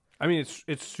great. I mean,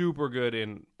 it's super good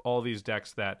in all these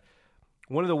decks that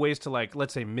one of the ways to, like,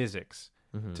 let's say Mizzix,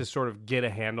 to sort of get a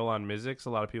handle on Mizzix,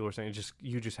 a lot of people are saying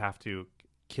you just have to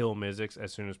kill Mizzix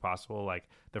as soon as possible, like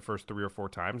the first 3 or 4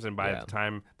 times, and by the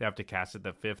time they have to cast it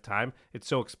the 5th time, it's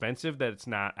so expensive that it's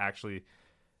not actually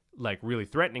like really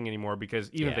threatening anymore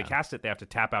because even if they cast it, they have to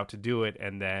tap out to do it,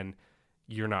 and then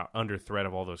you're not under threat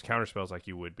of all those counterspells like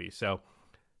you would be. So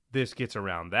this gets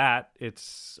around that.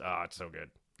 It's so good.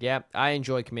 Yeah, I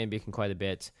enjoy Command Beacon quite a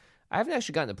bit. I haven't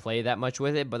actually gotten to play that much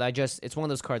with it, but it's one of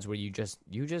those cards where you just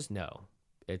know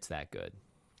it's that good.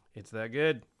 It's that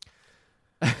good.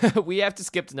 We have to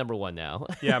skip to number 1 now.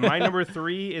 Yeah, my number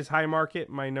 3 is High Market.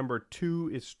 My number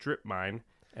 2 is Strip Mine.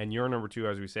 And your number 2,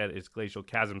 as we said, is Glacial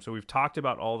Chasm. So we've talked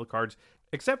about all the cards,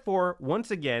 except for,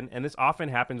 once again, and this often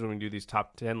happens when we do these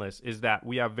top 10 lists, is that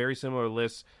we have very similar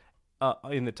lists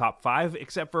in the top 5,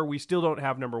 except for we still don't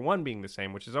have number 1 being the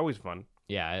same, which is always fun.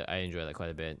 Yeah, I enjoy that quite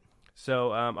a bit.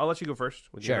 So I'll let you go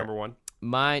first with your number 1.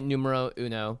 My numero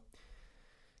uno.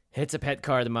 It's a pet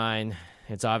card of mine.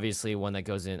 It's obviously one that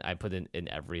goes in. I put it in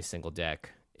every single deck.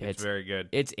 It's very good.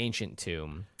 It's Ancient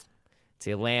Tomb. It's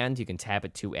a land. You can tap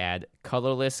it to add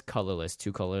colorless,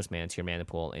 2 colorless mana to your mana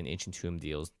pool, and Ancient Tomb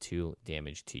deals 2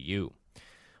 damage to you.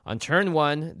 On turn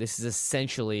 1, this is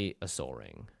essentially a Soul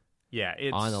Ring. Yeah,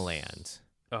 it's on a land.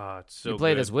 It's so you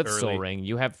play good this with early. Soul Ring.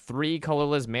 You have 3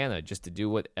 colorless mana just to do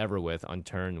whatever with on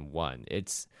turn 1.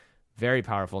 It's very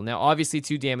powerful. Now, obviously,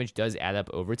 2 damage does add up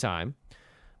over time.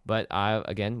 But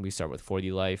again, we start with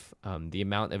 40 life. The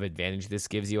amount of advantage this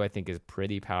gives you, I think, is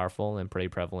pretty powerful and pretty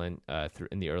prevalent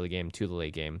in the early game to the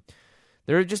late game.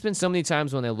 There have just been so many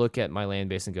times when I look at my land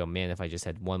base and go, man, if I just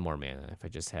had 1 more mana, if I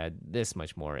just had this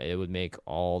much more, it would make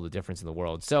all the difference in the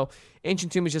world. So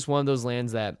Ancient Tomb is just one of those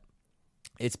lands that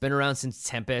it's been around since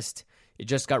Tempest. It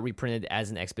just got reprinted as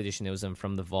an Expeditionism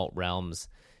from the Vault Realms.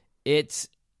 It's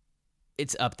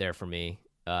up there for me.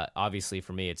 Obviously,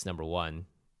 for me, it's number 1.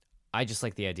 I just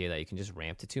like the idea that you can just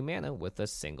ramp to 2 mana with a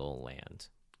single land.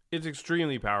 It's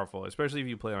extremely powerful, especially if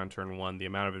you play on turn 1, the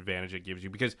amount of advantage it gives you,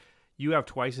 because you have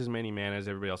twice as many mana as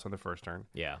everybody else on the first turn.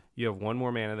 Yeah. You have 1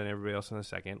 more mana than everybody else on the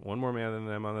second, 1 more mana than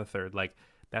them on the third. Like,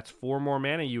 that's 4 more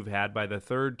mana you've had by the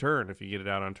third turn if you get it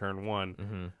out on turn 1.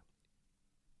 Mm-hmm.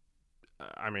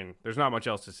 I mean, there's not much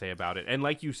else to say about it. And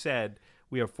like you said,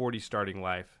 we have 40 starting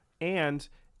life. And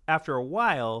after a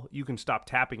while, you can stop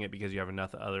tapping it because you have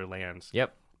enough other lands.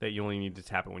 Yep. That you only need to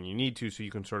tap it when you need to, so you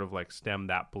can sort of like stem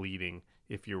that bleeding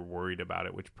if you're worried about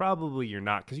it, which probably you're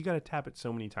not, because you got to tap it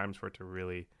so many times for it to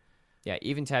really... Yeah,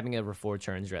 even tapping it over 4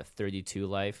 turns, you're at 32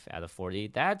 life out of 40.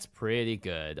 That's pretty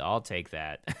good. I'll take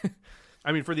that.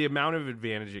 I mean, for the amount of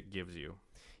advantage it gives you.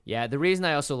 Yeah, the reason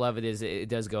I also love it is it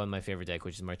does go in my favorite deck,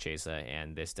 which is Marchesa,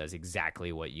 and this does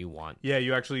exactly what you want. Yeah,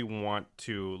 you actually want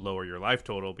to lower your life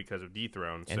total because of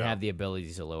Dethrone. And have the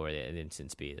ability to lower it at instant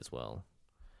speed as well.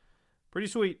 Pretty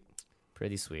sweet.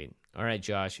 Pretty sweet. All right,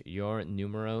 Josh, your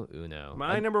numero uno.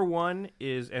 My number 1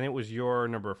 is, and it was your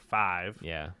number 5.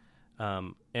 Yeah.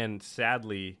 And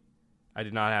sadly, I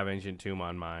did not have Ancient Tomb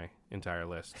on my entire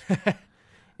list.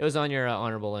 It was on your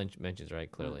honorable mentions,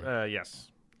 right? Clearly. Yes.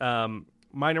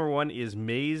 My number 1 is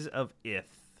Maze of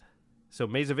Ith. So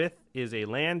Maze of Ith is a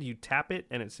land. You tap it,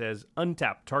 and it says,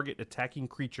 untap target attacking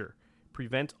creature.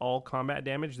 Prevent all combat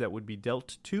damage that would be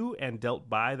dealt to and dealt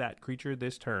by that creature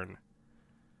this turn.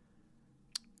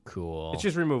 Cool. It's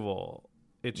just removal.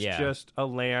 It's just a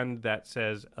land that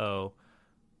says, oh,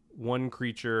 1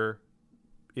 creature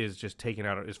is just taken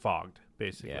out, is fogged,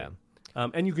 basically. Yeah.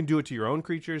 And you can do it to your own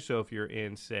creatures. So if you're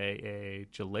in, say,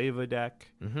 a Jaleva deck,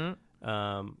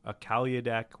 a Kalia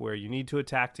deck where you need to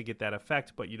attack to get that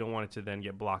effect, but you don't want it to then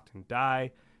get blocked and die,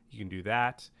 you can do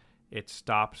that. It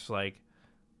stops, like,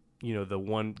 you know, the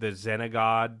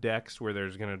Xenagod decks where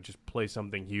there's going to just play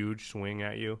something huge, swing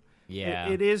at you. Yeah.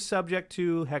 It is subject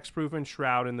to Hexproof and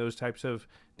Shroud and those types of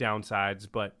downsides,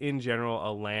 but in general,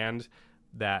 a land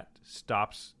that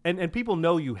stops... And people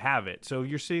know you have it, so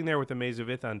you're sitting there with the Maze of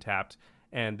Ith untapped,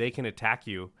 and they can attack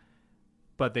you,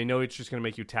 but they know it's just going to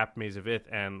make you tap Maze of Ith,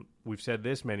 and we've said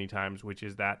this many times, which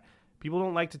is that people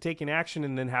don't like to take an action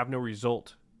and then have no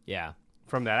result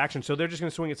from that action, so they're just going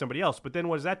to swing at somebody else. But then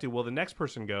what does that do? Well, the next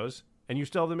person goes... and you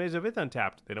still have the Maze of Ith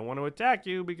untapped. They don't want to attack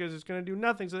you because it's going to do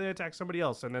nothing, so they attack somebody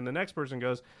else. And then the next person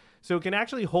goes. So it can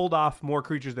actually hold off more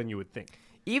creatures than you would think.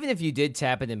 Even if you did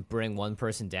tap it and bring 1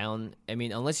 person down, I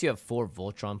mean, unless you have 4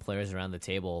 Voltron players around the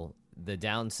table, the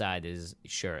downside is,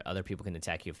 sure, other people can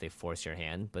attack you if they force your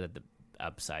hand, but at the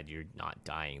upside, you're not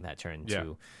dying that turn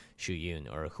to Shu Yun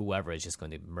or whoever is just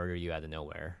going to murder you out of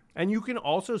nowhere. And you can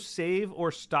also save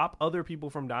or stop other people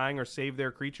from dying or save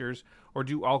their creatures or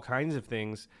do all kinds of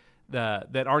things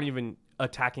that aren't even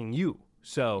attacking you.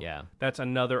 So that's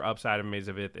another upside of Maze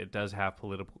of Ith. It does have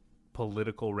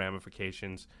political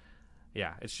ramifications.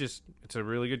 Yeah, it's a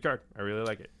really good card. I really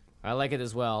like it. I like it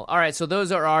as well. All right, so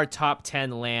those are our top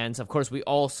 10 lands. Of course, we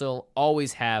also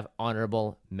always have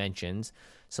honorable mentions.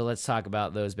 So let's talk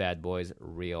about those bad boys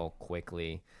real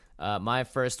quickly. My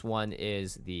first one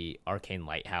is the Arcane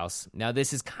Lighthouse. Now,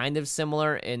 this is kind of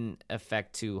similar in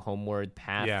effect to Homeward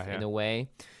Path in a way.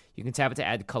 You can tap it to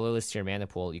add colorless to your mana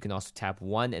pool. You can also tap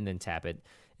 1 and then tap it.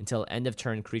 Until end of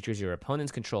turn, creatures your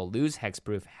opponents control lose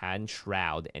Hexproof and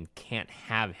Shroud and can't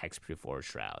have Hexproof or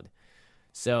Shroud.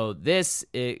 So this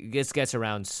gets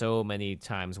around so many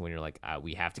times when you're like,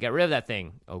 we have to get rid of that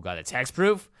thing. Oh god, it's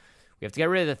Hexproof? We have to get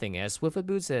rid of the thing. It has Swiftfoot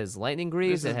Boots, it has Lightning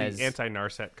Greaves. This is it has the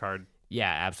anti-Narset card.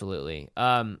 Yeah, absolutely.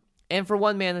 And for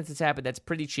 1 mana to tap it, that's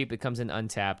pretty cheap. It comes in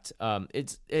untapped.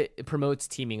 It promotes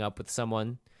teaming up with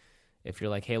someone. If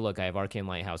you're like, hey, look, I have Arcane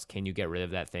Lighthouse. Can you get rid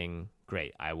of that thing?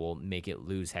 Great. I will make it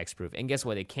lose Hexproof. And guess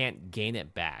what? It can't gain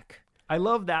it back. I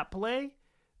love that play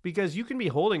because you can be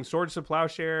holding Swords to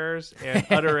Plowshares and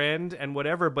Utter End and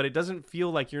whatever, but it doesn't feel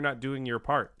like you're not doing your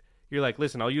part. You're like,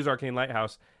 listen, I'll use Arcane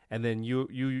Lighthouse, and then you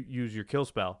use your kill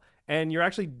spell. and you're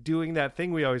actually doing that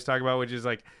thing we always talk about, which is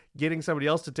like getting somebody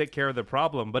else to take care of the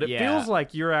problem. But it feels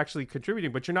like you're actually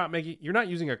contributing, but you're not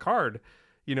using a card,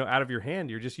 out of your hand.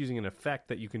 You're just using an effect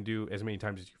that you can do as many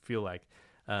times as you feel like.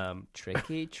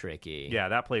 Tricky. Yeah,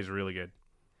 that plays really good.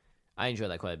 I enjoy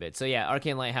that quite a bit. So yeah,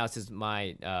 Arcane Lighthouse is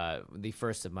my the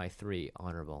first of my 3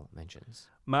 honorable mentions.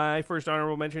 My first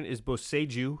honorable mention is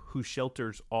Boseiju, who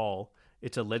shelters all.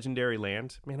 It's a legendary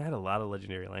land. Man, I had a lot of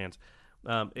legendary lands.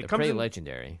 They're pretty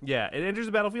legendary. Yeah, it enters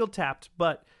the battlefield tapped,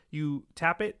 but you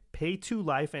tap it, pay 2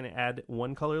 life, and add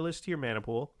 1 colorless to your mana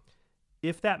pool.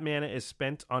 If that mana is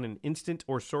spent on an instant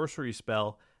or sorcery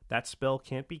spell, that spell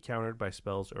can't be countered by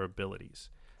spells or abilities.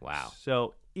 Wow.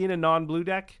 So in a non-blue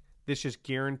deck, this just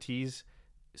guarantees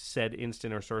said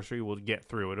instant or sorcery will get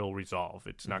through. It'll resolve.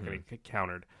 It's not going to get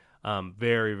countered.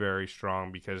 Very, very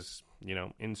strong because,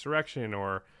 Insurrection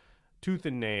or Tooth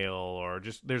and Nail or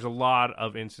just there's a lot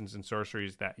of instants and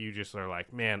sorceries that you just are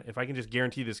like, man, if I can just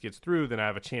guarantee this gets through, then I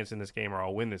have a chance in this game or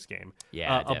I'll win this game.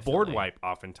 Yeah, a board wipe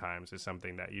oftentimes is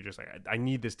something that you just like, I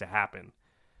need this to happen.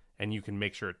 And you can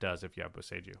make sure it does if you have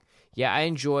Boseiju. Yeah, I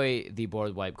enjoy the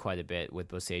board wipe quite a bit with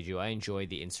Boseiju. I enjoy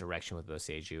the Insurrection with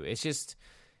Boseiju. It's just,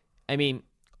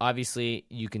 obviously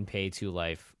you can pay 2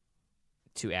 life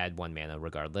to add 1 mana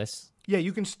regardless. Yeah,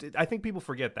 you can. I think people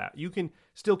forget that. You can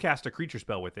still cast a creature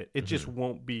spell with it. It just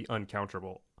won't be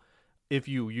uncounterable. If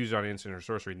you use it on instant or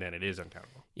sorcery, then it is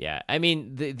uncountable. Yeah,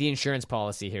 the insurance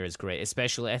policy here is great.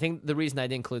 Especially, I think the reason I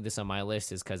didn't include this on my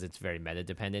list is because it's very meta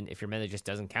dependent. If your meta just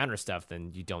doesn't counter stuff,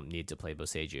 then you don't need to play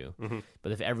Boseiju.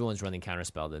 But if everyone's running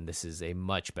counterspell, then this is a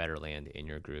much better land in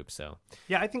your group. So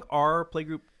yeah, I think our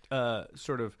playgroup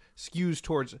sort of skews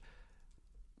towards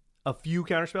a few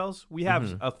counterspells. We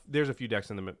have there's a few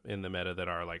decks in the meta that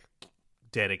are like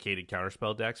dedicated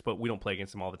counterspell decks, but we don't play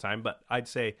against them all the time. But I'd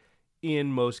say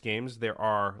in most games there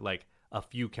are like a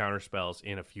few counterspells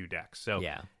in a few decks. So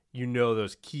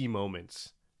those key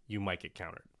moments you might get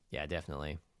countered. Yeah,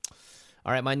 definitely.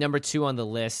 All right, my number 2 on the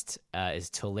list is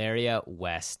Teleria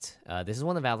West. This is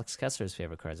one of Alex Kessler's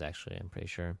favorite cards, actually, I'm pretty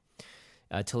sure.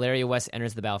 Teleria West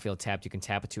enters the battlefield tapped. You can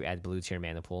tap it to add blue to your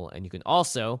mana pool, and you can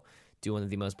also do one of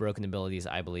the most broken abilities,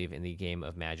 I believe, in the game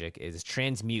of Magic, is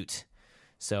Transmute.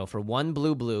 So for 1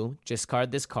 blue,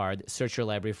 discard this card, search your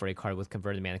library for a card with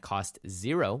converted mana cost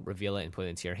 0, reveal it and put it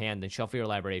into your hand, then shuffle your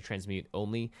library, transmute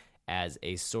only as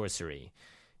a sorcery.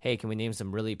 Hey, can we name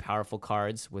some really powerful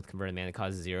cards with converted mana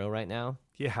cost 0 right now?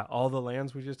 Yeah, all the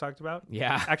lands we just talked about.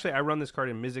 Yeah. Actually, I run this card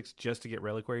in Mizzix just to get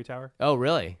Reliquary Tower. Oh,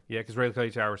 really? Yeah, because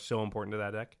Reliquary Tower is so important to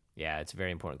that deck. Yeah, it's a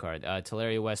very important card.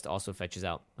 Teleria West also fetches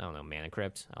out, Mana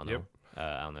Crypt. I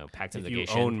don't know, Pact of Negation.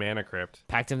 If you own Mana Crypt.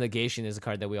 Pact of Negation is a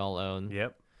card that we all own.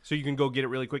 Yep. So you can go get it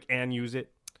really quick and use it.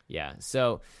 Yeah.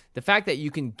 So the fact that you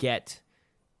can get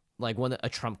like a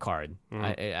trump card,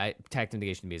 Pact of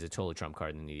Negation to me is a total trump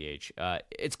card in EDH.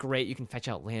 It's great. You can fetch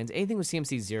out lands. Anything with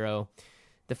CMC 0.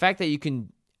 The fact that you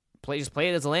can play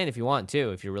it as a land if you want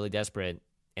to, if you're really desperate,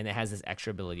 and it has this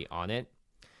extra ability on it,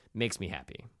 makes me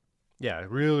happy. Yeah,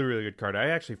 really, really good card. I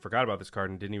actually forgot about this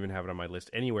card and didn't even have it on my list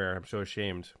anywhere. I'm so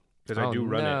ashamed because I do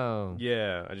run it.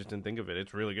 Yeah, I just didn't think of it.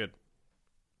 It's really good.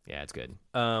 Yeah, it's good.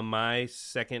 My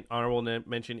second honorable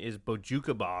mention is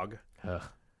Bojuka Bog.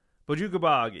 Bojuka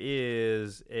Bog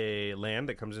is a land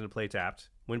that comes into play tapped.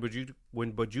 When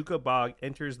Bojuka Bog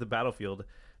enters the battlefield,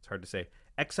 it's hard to say,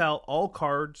 exile all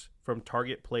cards from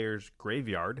target player's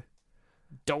graveyard.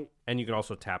 And you can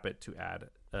also tap it to add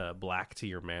black to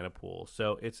your mana pool.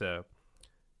 So it's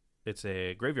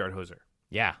a graveyard hoser.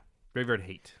 Yeah. Graveyard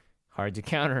hate. Hard to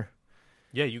counter.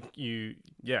 Yeah,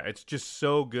 it's just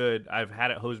so good. I've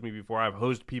had it hose me before. I've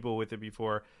hosed people with it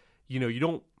before.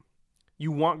 You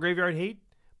want graveyard hate,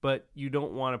 but you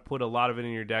don't want to put a lot of it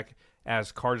in your deck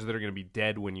as cards that are going to be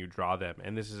dead when you draw them.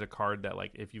 And this is a card that,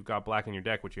 like, if you've got black in your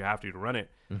deck, which you have to run it,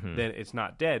 then it's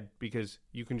not dead because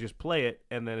you can just play it,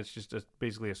 and then it's just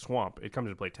basically a swamp. It comes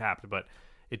into play tapped, but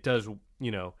it does,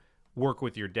 work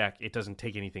with your deck. It doesn't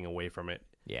take anything away from it.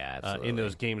 Yeah, absolutely. In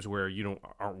those games where you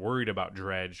aren't worried about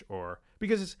dredge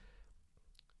because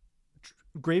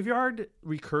graveyard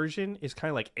recursion is kind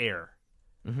of like air.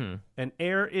 And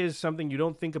air is something you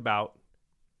don't think about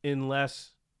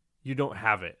unless you don't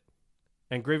have it.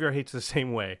 And graveyard hate's the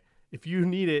same way. If you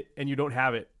need it and you don't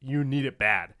have it, you need it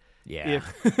bad. Yeah.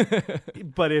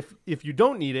 But if you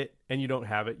don't need it and you don't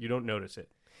have it, you don't notice it.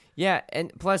 Yeah,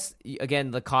 and plus,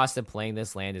 again, the cost of playing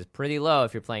this land is pretty low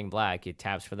if you're playing black. It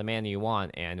taps for the mana you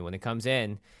want, and when it comes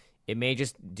in, it may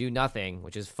just do nothing,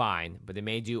 which is fine, but it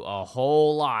may do a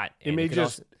whole lot. It may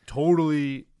just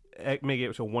totally make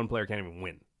it so one player can't even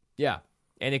win. Yeah,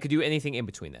 and it could do anything in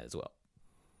between that as well.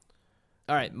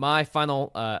 All right, my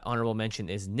final honorable mention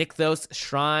is Nykthos,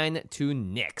 Shrine to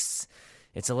Nyx.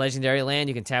 It's a legendary land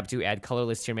you can tap to add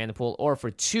colorless to your mana pool, or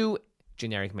for 2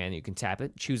 generic mana, you can tap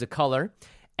it, choose a color,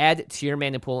 add to your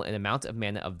mana pool an amount of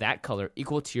mana of that color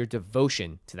equal to your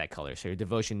devotion to that color. So your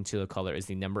devotion to the color is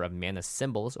the number of mana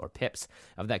symbols, or pips,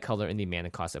 of that color and the mana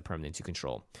cost of permanent you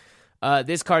control.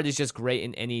 This card is just great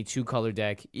in any 2-color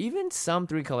deck, even some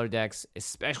 3-color decks,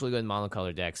 especially good in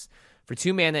monocolor decks. For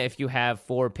 2 mana, if you have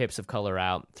 4 pips of color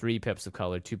out, 3 pips of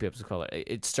color, 2 pips of color,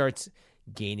 it starts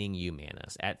gaining you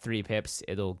manas. At 3 pips,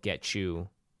 it'll get you...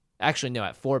 Actually, no,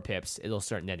 at 4 pips, it'll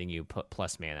start netting you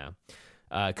plus mana.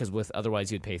 Because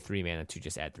otherwise, you'd pay 3 mana to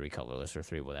just add 3 colorless or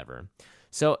 3 whatever.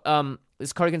 So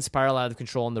this card can spiral out of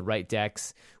control in the right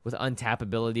decks. With untap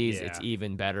abilities, it's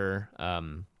even better.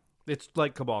 It's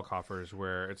like Cabal Coffers,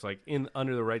 where it's like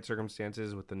under the right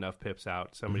circumstances with enough pips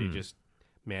out, somebody just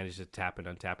managed to tap and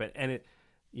untap it. And it,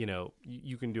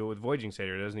 you can do it with Voyaging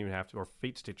Satyr. It doesn't even have to, or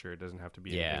Fate Stitcher. It doesn't have to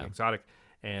be anything exotic.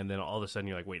 And then all of a sudden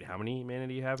you're like, wait, how many mana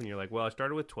do you have? And you're like, well, I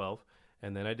started with 12,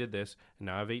 and then I did this, and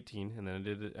now I have 18, and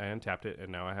then I untapped it,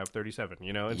 and now I have 37.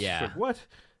 It's just like, what?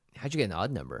 How'd you get an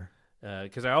odd number?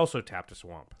 Because I also tapped a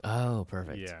swamp. Oh,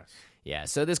 perfect. Yes. Yeah,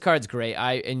 so this card's great.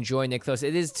 I enjoy Nykthos.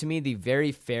 It is, to me, the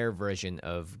very fair version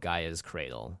of Gaia's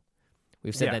Cradle.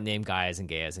 We've said that name Gaia's and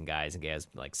Gaia's and Gaia's and Gaia's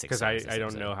like 6 times. Because I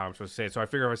don't know how I'm supposed to say it. So I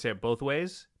figure if I say it both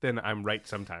ways, then I'm right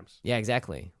sometimes. Yeah,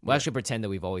 exactly. We'll actually pretend that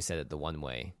we've always said it the one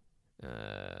way.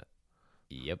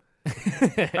 Yep.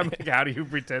 I'm like, how do you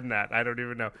pretend that? I don't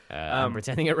even know. I'm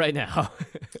pretending it right now.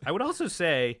 I would also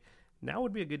say now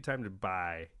would be a good time to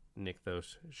buy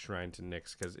Nykthos Shrine to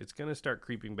Nyx, because it's going to start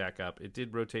creeping back up. It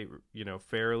did rotate,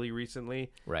 fairly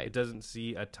recently. Right. It doesn't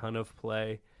see a ton of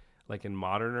play, like in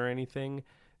Modern or anything.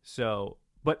 So,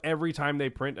 but every time they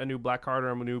print a new black card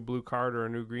or a new blue card or a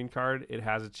new green card, it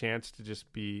has a chance to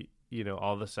just be,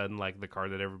 all of a sudden like the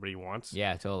card that everybody wants.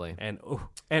 Yeah, totally.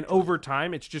 And over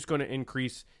time, it's just going to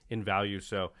increase in value.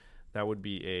 So that would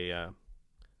be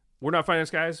we're not finance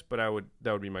guys, but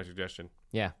that would be my suggestion.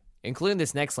 Yeah. Including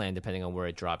this next land, depending on where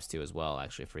it drops to as well,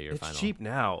 actually, for your final. It's cheap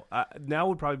now. Now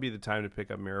would probably be the time to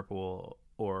pick up Mirapool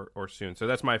or soon. So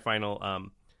that's my final.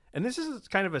 And this is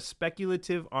kind of a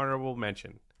speculative honorable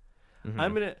mention.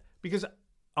 Mm-hmm. Because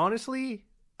honestly,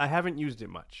 I haven't used it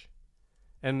much.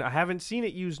 And I haven't seen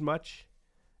it used much.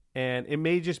 And it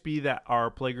may just be that our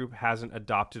playgroup hasn't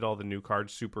adopted all the new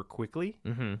cards super quickly.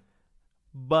 Mm-hmm.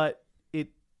 But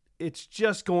it's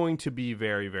just going to be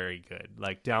very, very good.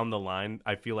 Like down the line,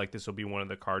 I feel like this will be one of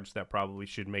the cards that probably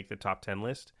should make the top 10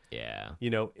 list. Yeah.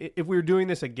 If we were doing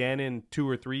this again in 2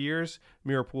 or 3 years,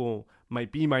 Mirapool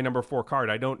might be my number 4 card.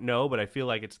 I don't know, but I feel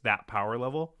like it's that power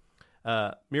level.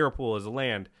 Mirapool is a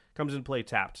land, comes into play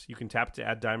tapped. You can tap it to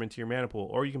add diamond to your mana pool,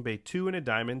 or you can pay 2 and a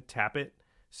diamond, tap it,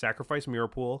 sacrifice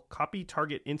Mirapool, copy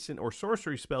target instant or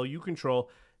sorcery spell you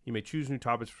control. You may choose new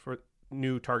targets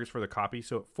for the copy,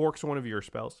 so it forks one of your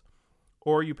spells.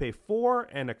 Or you pay 4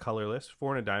 and a colorless,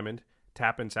 4 and a diamond,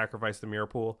 tap and sacrifice the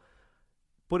Mirapool.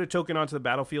 Put a token onto the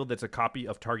battlefield that's a copy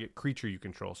of target creature you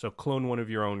control. So clone one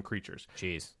of your own creatures.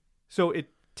 Jeez. So it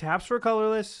taps for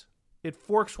colorless, it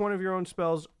forks one of your own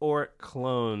spells, or it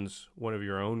clones one of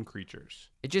your own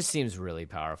creatures. It just seems really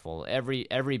powerful. Every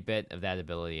bit of that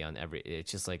ability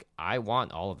it's just like, I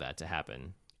want all of that to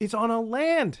happen. It's on a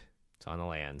land. It's on a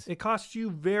land. It costs you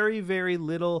very, very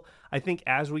little. I think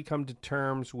as we come to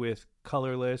terms with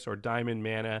colorless or diamond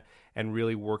mana and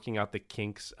really working out the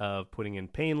kinks of putting in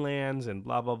pain lands and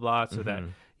blah, blah, blah, so that,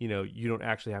 you don't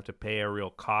actually have to pay a real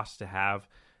cost to have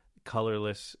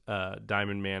colorless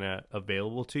diamond mana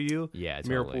available to you. Yeah,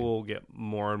 totally. Mirapool will get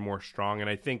more and more strong. And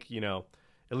I think,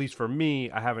 at least for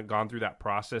me, I haven't gone through that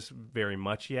process very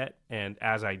much yet. And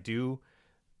as I do,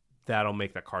 that'll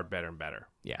make that card better and better.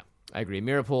 Yeah. I agree.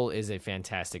 Mirapool is a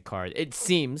fantastic card. It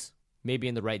seems, maybe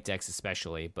in the right decks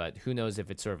especially, but who knows if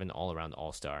it's sort of an all-around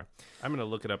all-star. I'm going to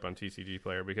look it up on TCG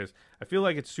Player because I feel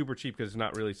like it's super cheap because it's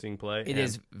not really seeing play. It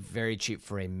is very cheap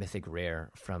for a mythic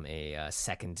rare from a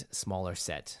second smaller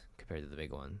set compared to the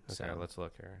big one. Okay, so let's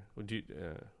look here. What do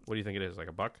you think it is, like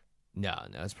 $1? No,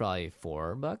 it's probably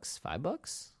 $4,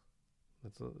 $5.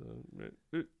 That's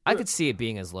I could see it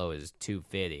being as low as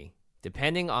 $2.50,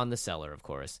 depending on the seller, of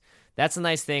course. That's a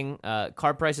nice thing.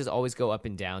 Card prices always go up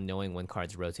and down. Knowing when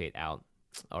cards rotate out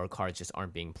or cards just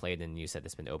aren't being played and you said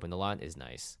it's been opened a lot is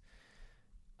nice.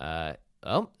 It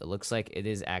looks like it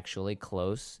is actually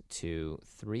close to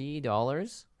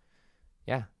 $3.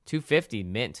 Yeah, $2.50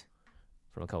 mint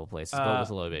from a couple places, but with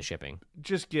a little bit of shipping.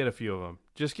 Just get a few of them.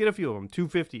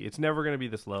 $2.50. It's never going to be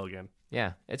this low again.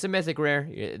 Yeah, it's a mythic rare.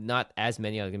 Not as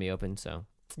many are going to be open, so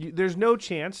there's no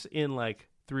chance in like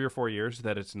 3 or 4 years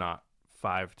that it's not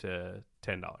 $5 to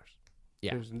 $10.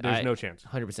 Yeah, there's no chance.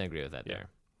 100% agree with that there.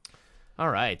 All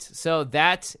right, so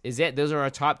that is it. Those are our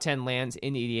top 10 lands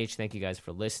in EDH. Thank you guys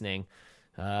for listening.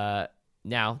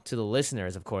 Now, to the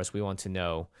listeners, of course, we want to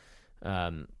know,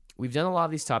 we've done a lot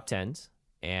of these top 10s,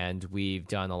 and we've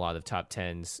done a lot of top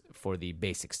 10s for the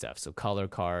basic stuff, so color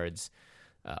cards,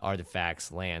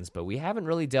 artifacts, lands, but we haven't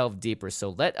really delved deeper. So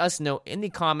let us know in the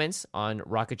comments on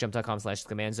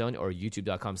rocketjump.com/thecommand-zone or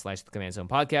youtube.com/thecommand-zone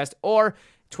podcast or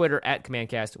Twitter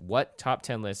 @commandcast. What top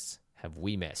 10 lists have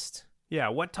we missed? Yeah,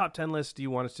 what top 10 lists do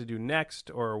you want us to do next,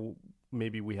 or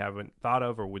maybe we haven't thought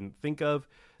of or wouldn't think of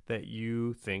that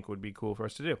you think would be cool for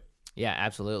us to do? Yeah,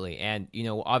 absolutely. And,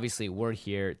 obviously we're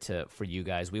here for you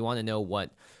guys. We want to know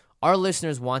what our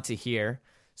listeners want to hear.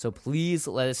 So please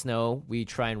let us know. We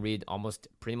try and read almost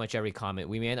pretty much every comment.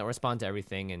 We may not respond to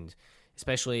everything, and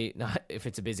especially not if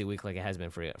it's a busy week like it has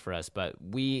been for us. But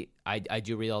I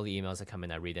do read all the emails that come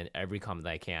in. I read every comment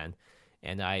that I can,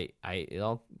 and it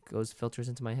all filters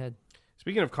into my head.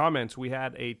 Speaking of comments, we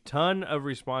had a ton of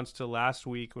response to last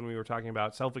week when we were talking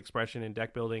about self-expression and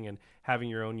deck building and having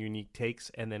your own unique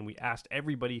takes. And then we asked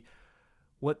everybody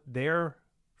what their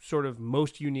sort of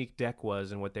most unique deck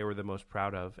was and what they were the most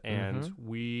proud of. And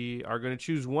we are going to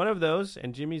choose one of those,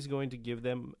 and Jimmy's going to give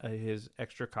them his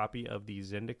extra copy of the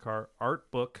Zendikar art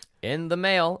book in the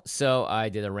mail. So I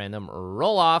did a random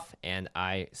roll-off, and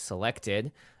I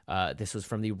selected... this was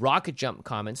from the Rocket Jump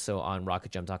comments, so on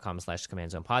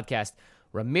rocketjump.com/command-zone podcast.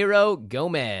 Ramiro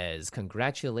Gomez,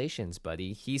 congratulations,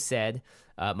 buddy. He said,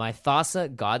 my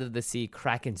Thassa God of the Sea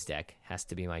Kraken's deck has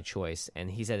to be my choice. And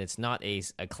he said it's not a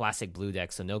classic blue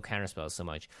deck, so no counterspells so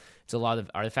much. It's a lot of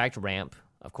artifact ramp,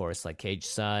 of course, like Cage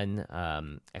Sun,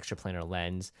 Extraplanar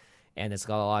Lens, and it's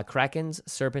got a lot of Krakens,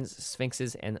 Serpents,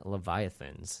 Sphinxes, and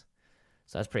Leviathans.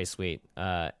 So that's pretty sweet.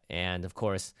 And, of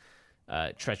course,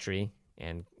 Treachery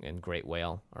and Great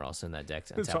Whale are also in that deck.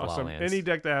 It's awesome. Any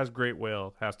deck that has Great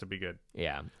Whale has to be good.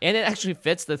 Yeah. And it actually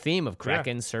fits the theme of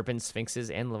Kraken, Serpents, Sphinxes,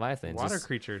 and Leviathans. Water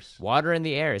creatures. Water in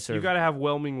the air. You got to have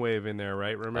Whelming Wave in there,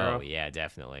 right, Romero? Oh, yeah,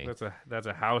 definitely. That's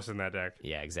a house in that deck.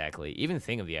 Yeah, exactly. Even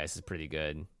Thing of the Ice is pretty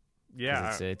good.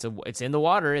 Yeah. It's in the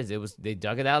water. They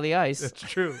dug it out of the ice. That's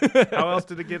true. How else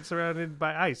did it get surrounded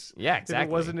by ice? Yeah, exactly. If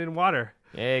it wasn't in water.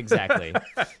 Exactly.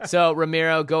 So,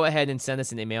 Ramiro, go ahead and send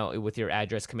us an email with your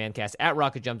address,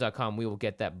 commandcast@rocketjump.com. We will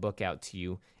get that book out to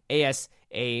you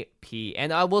ASAP.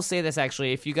 And I will say this,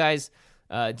 actually, if you guys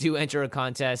do enter a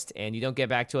contest and you don't get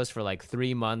back to us for like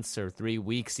 3 months or 3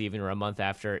 weeks even, or a month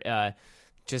after,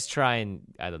 just try and,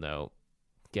 I don't know,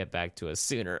 get back to us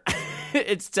sooner.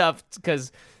 It's tough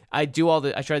because I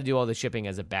try to do all the shipping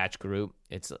as a batch group.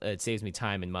 It saves me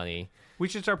time and money. We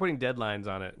should start putting deadlines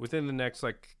on it within the next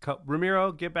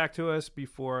Ramiro, get back to us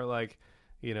before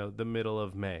the middle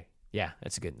of May. Yeah,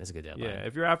 that's a good deadline. Yeah,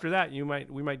 if you're after that, we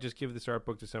might just give this art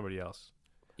book to somebody else.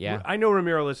 Yeah, I know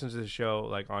Ramiro listens to the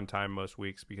show on time most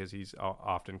weeks because he's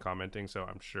often commenting, so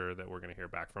I'm sure that we're going to hear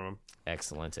back from him.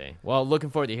 Excellent. Well,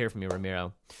 looking forward to hear from you,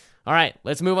 Ramiro. All right,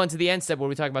 let's move on to the end step where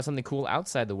we talk about something cool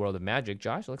outside the world of Magic.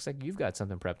 Josh, looks like you've got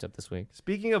something prepped up this week.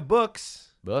 Speaking of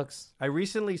books, I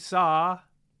recently saw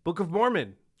Book of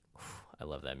Mormon. I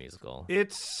love that musical.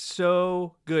 It's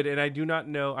so good, and I do not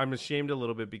know. I'm ashamed a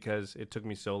little bit because it took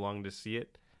me so long to see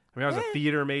it. I mean, I was a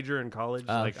theater major in college.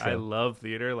 True. I love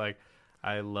theater.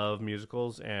 I love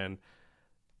musicals. And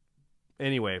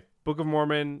anyway, Book of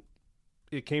Mormon,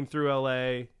 it came through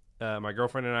L.A., my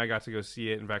girlfriend and I got to go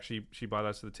see it. In fact, she bought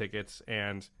us the tickets,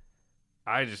 and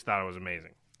I just thought it was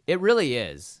amazing. It really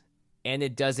is. And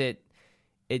it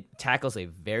tackles a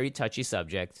very touchy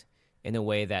subject in a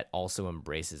way that also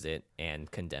embraces it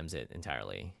and condemns it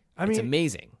entirely. It's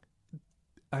amazing.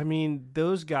 I mean,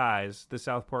 those guys, the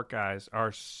Southport guys,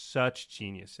 are such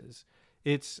geniuses.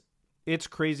 It's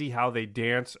crazy how they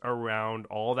dance around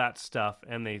all that stuff,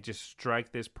 and they just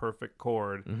strike this perfect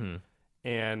chord. Mm-hmm.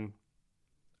 And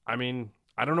I mean,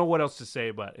 I don't know what else to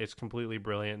say, but it's completely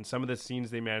brilliant. And some of the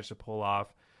scenes they managed to pull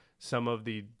off, some of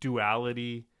the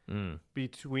duality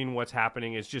between what's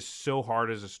happening is just so hard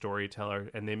as a storyteller,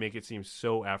 and they make it seem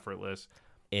so effortless.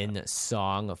 In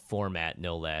song format,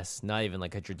 no less. Not even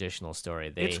like a traditional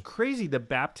story. It's crazy, the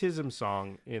baptism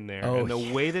song in there, and the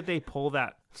way that they pull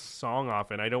that song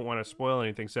off, and I don't want to spoil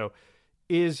anything, so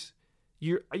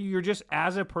you're just,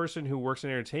 as a person who works in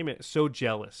entertainment, so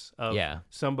jealous of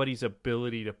somebody's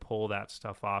ability to pull that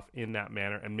stuff off in that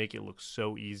manner and make it look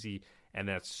so easy, and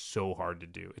that's so hard to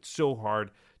do. It's so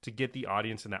hard to get the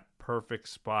audience in that perfect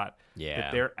spot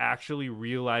that they're actually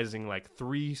realizing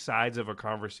 3 sides of a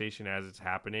conversation as it's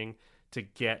happening to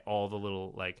get all the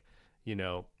little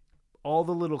all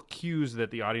the little cues that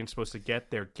the audience is supposed to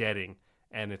get, they're getting,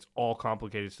 and it's all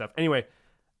complicated stuff. Anyway,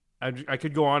 I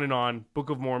could go on and on. Book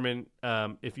of Mormon,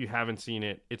 if you haven't seen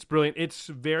it, it's brilliant. It's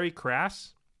very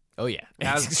crass. Oh yeah,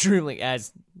 as extremely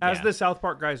as the South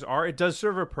Park guys are. It does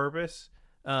serve a purpose.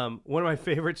 One of my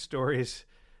favorite stories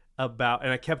about,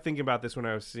 and I kept thinking about this when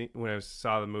I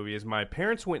saw the movie, is my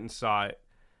parents went and saw it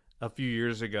a few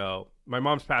years ago. My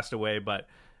mom's passed away, but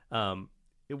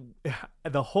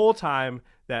the whole time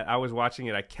that I was watching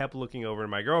it, I kept looking over at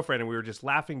my girlfriend, and we were just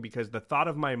laughing because the thought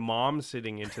of my mom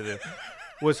sitting into the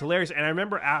was hilarious. And I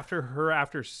remember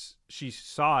after she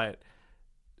saw it,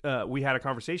 we had a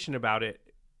conversation about it,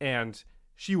 and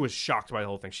she was shocked by the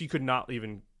whole thing. She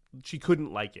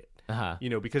couldn't like it,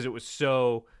 because it was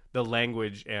so, the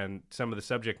language and some of the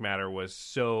subject matter was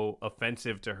so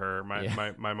offensive to her.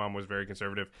 My mom was very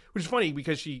conservative, which is funny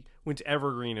because she went to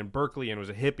Evergreen and Berkeley and was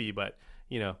a hippie, but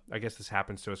I guess this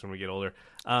happens to us when we get older.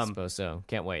 I suppose so.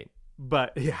 Can't wait.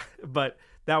 But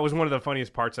that was one of the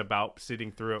funniest parts about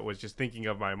sitting through it, was just thinking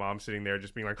of my mom sitting there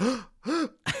just being like, oh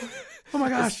my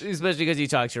gosh. Especially because you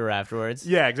talked to her afterwards.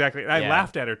 Yeah, exactly. And I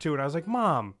laughed at her too, and I was like,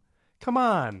 Mom, come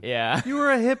on. Yeah. You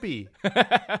were a hippie.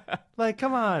 Like,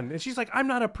 come on. And she's like, I'm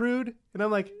not a prude. And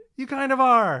I'm like, you kind of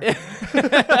are.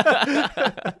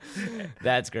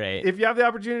 That's great. If you have the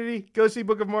opportunity, go see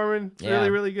Book of Mormon. It's really,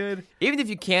 really good. Even if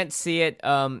you can't see it,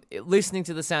 listening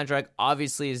to the soundtrack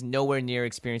obviously is nowhere near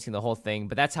experiencing the whole thing,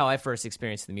 but that's how I first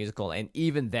experienced the musical. And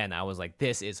even then, I was like,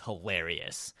 this is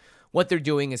hilarious. What they're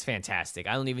doing is fantastic.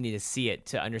 I don't even need to see it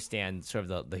to understand sort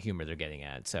of the humor they're getting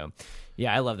at. So,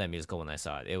 yeah, I love that musical when I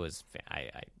saw it. It was I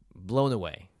blown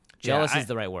away. Jealous is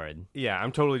the right word. Yeah,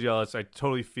 I'm totally jealous. I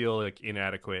totally feel like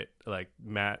inadequate. Like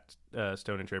Matt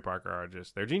Stone and Trey Parker are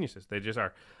they're geniuses. They just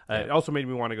are. It also made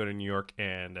me want to go to New York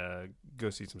and go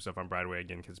see some stuff on Broadway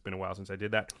again, because it's been a while since I did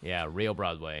that. Yeah, real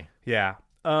Broadway. Yeah.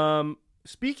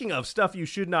 Speaking of stuff you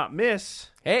should not miss,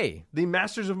 hey, the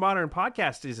Masters of Modern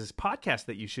podcast is this podcast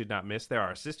that you should not miss. There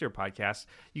are sister podcasts.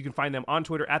 You can find them on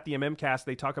Twitter at the MMcast.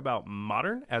 They talk about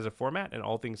modern as a format and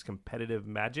all things competitive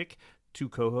Magic.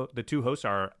 The two hosts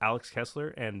are Alex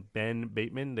Kessler and Ben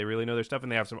Bateman. They really know their stuff,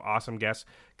 and they have some awesome guests.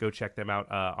 Go check them out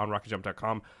on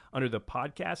rocketjump.com under the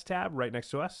podcast tab right next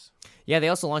to us. Yeah, they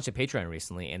also launched a Patreon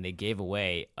recently, and they gave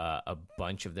away a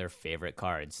bunch of their favorite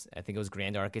cards. I think it was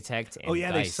Grand Architect and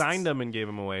Geist. They signed them and gave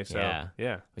them away. So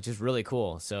yeah, which is really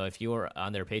cool. So if you were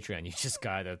on their Patreon, you just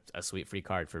got a sweet free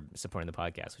card for supporting the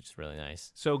podcast, which is really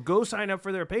nice. So go sign up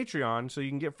for their Patreon so you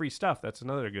can get free stuff. That's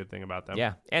another good thing about them.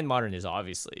 Yeah, and Modern is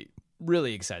obviously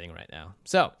really exciting right now.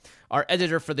 So our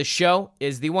editor for the show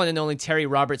is the one and only Terry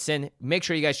Robertson. Make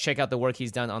sure you guys check out the work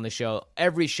he's done on the show.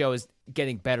 Every show is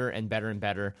getting better and better and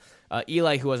better.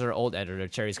 Eli, who was our old editor,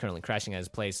 Terry's currently crashing at his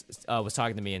place, was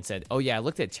talking to me and said, oh yeah, I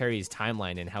looked at Terry's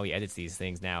timeline and how he edits these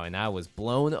things now, and I was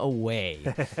blown away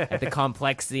at the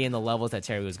complexity and the levels that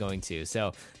Terry was going to.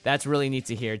 So that's really neat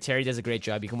to hear. Terry does a great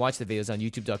job. You can watch the videos on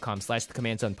youtube.com/the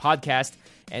Command Zone podcast.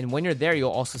 And when you're there,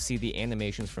 you'll also see the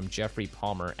animations from Jeffrey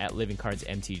Palmer at Living Cards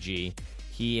MTG.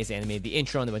 He has animated the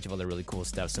intro and a bunch of other really cool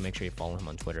stuff, so make sure you follow him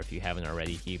on Twitter if you haven't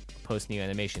already. He posts new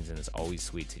animations, and it's always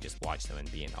sweet to just watch them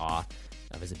and be in awe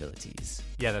of his abilities.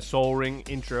 Yeah, the Soul Ring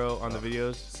intro on the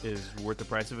videos is worth the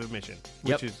price of admission,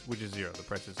 which is $0. The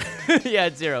price is $0. Yeah,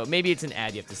 it's $0. Maybe it's an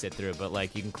ad you have to sit through, but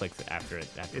like you can click after it.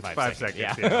 After it's 5 seconds.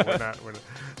 Yeah. We're not.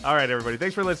 All right, everybody.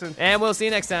 Thanks for listening. And we'll see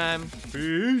you next time.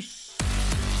 Peace.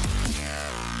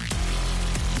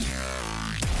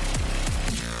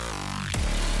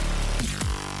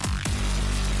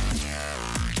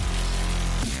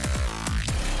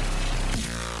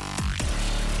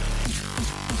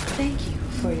 Thank you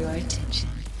for your attention.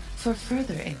 For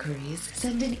further inquiries,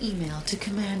 send an email to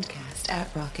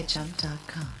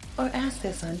commandcast@rocketjump.com or ask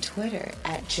us on Twitter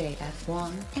at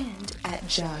JFWong and at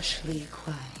Josh Lee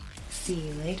Kwai. See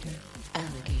you later,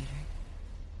 alligator.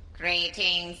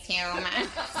 Greetings, humans.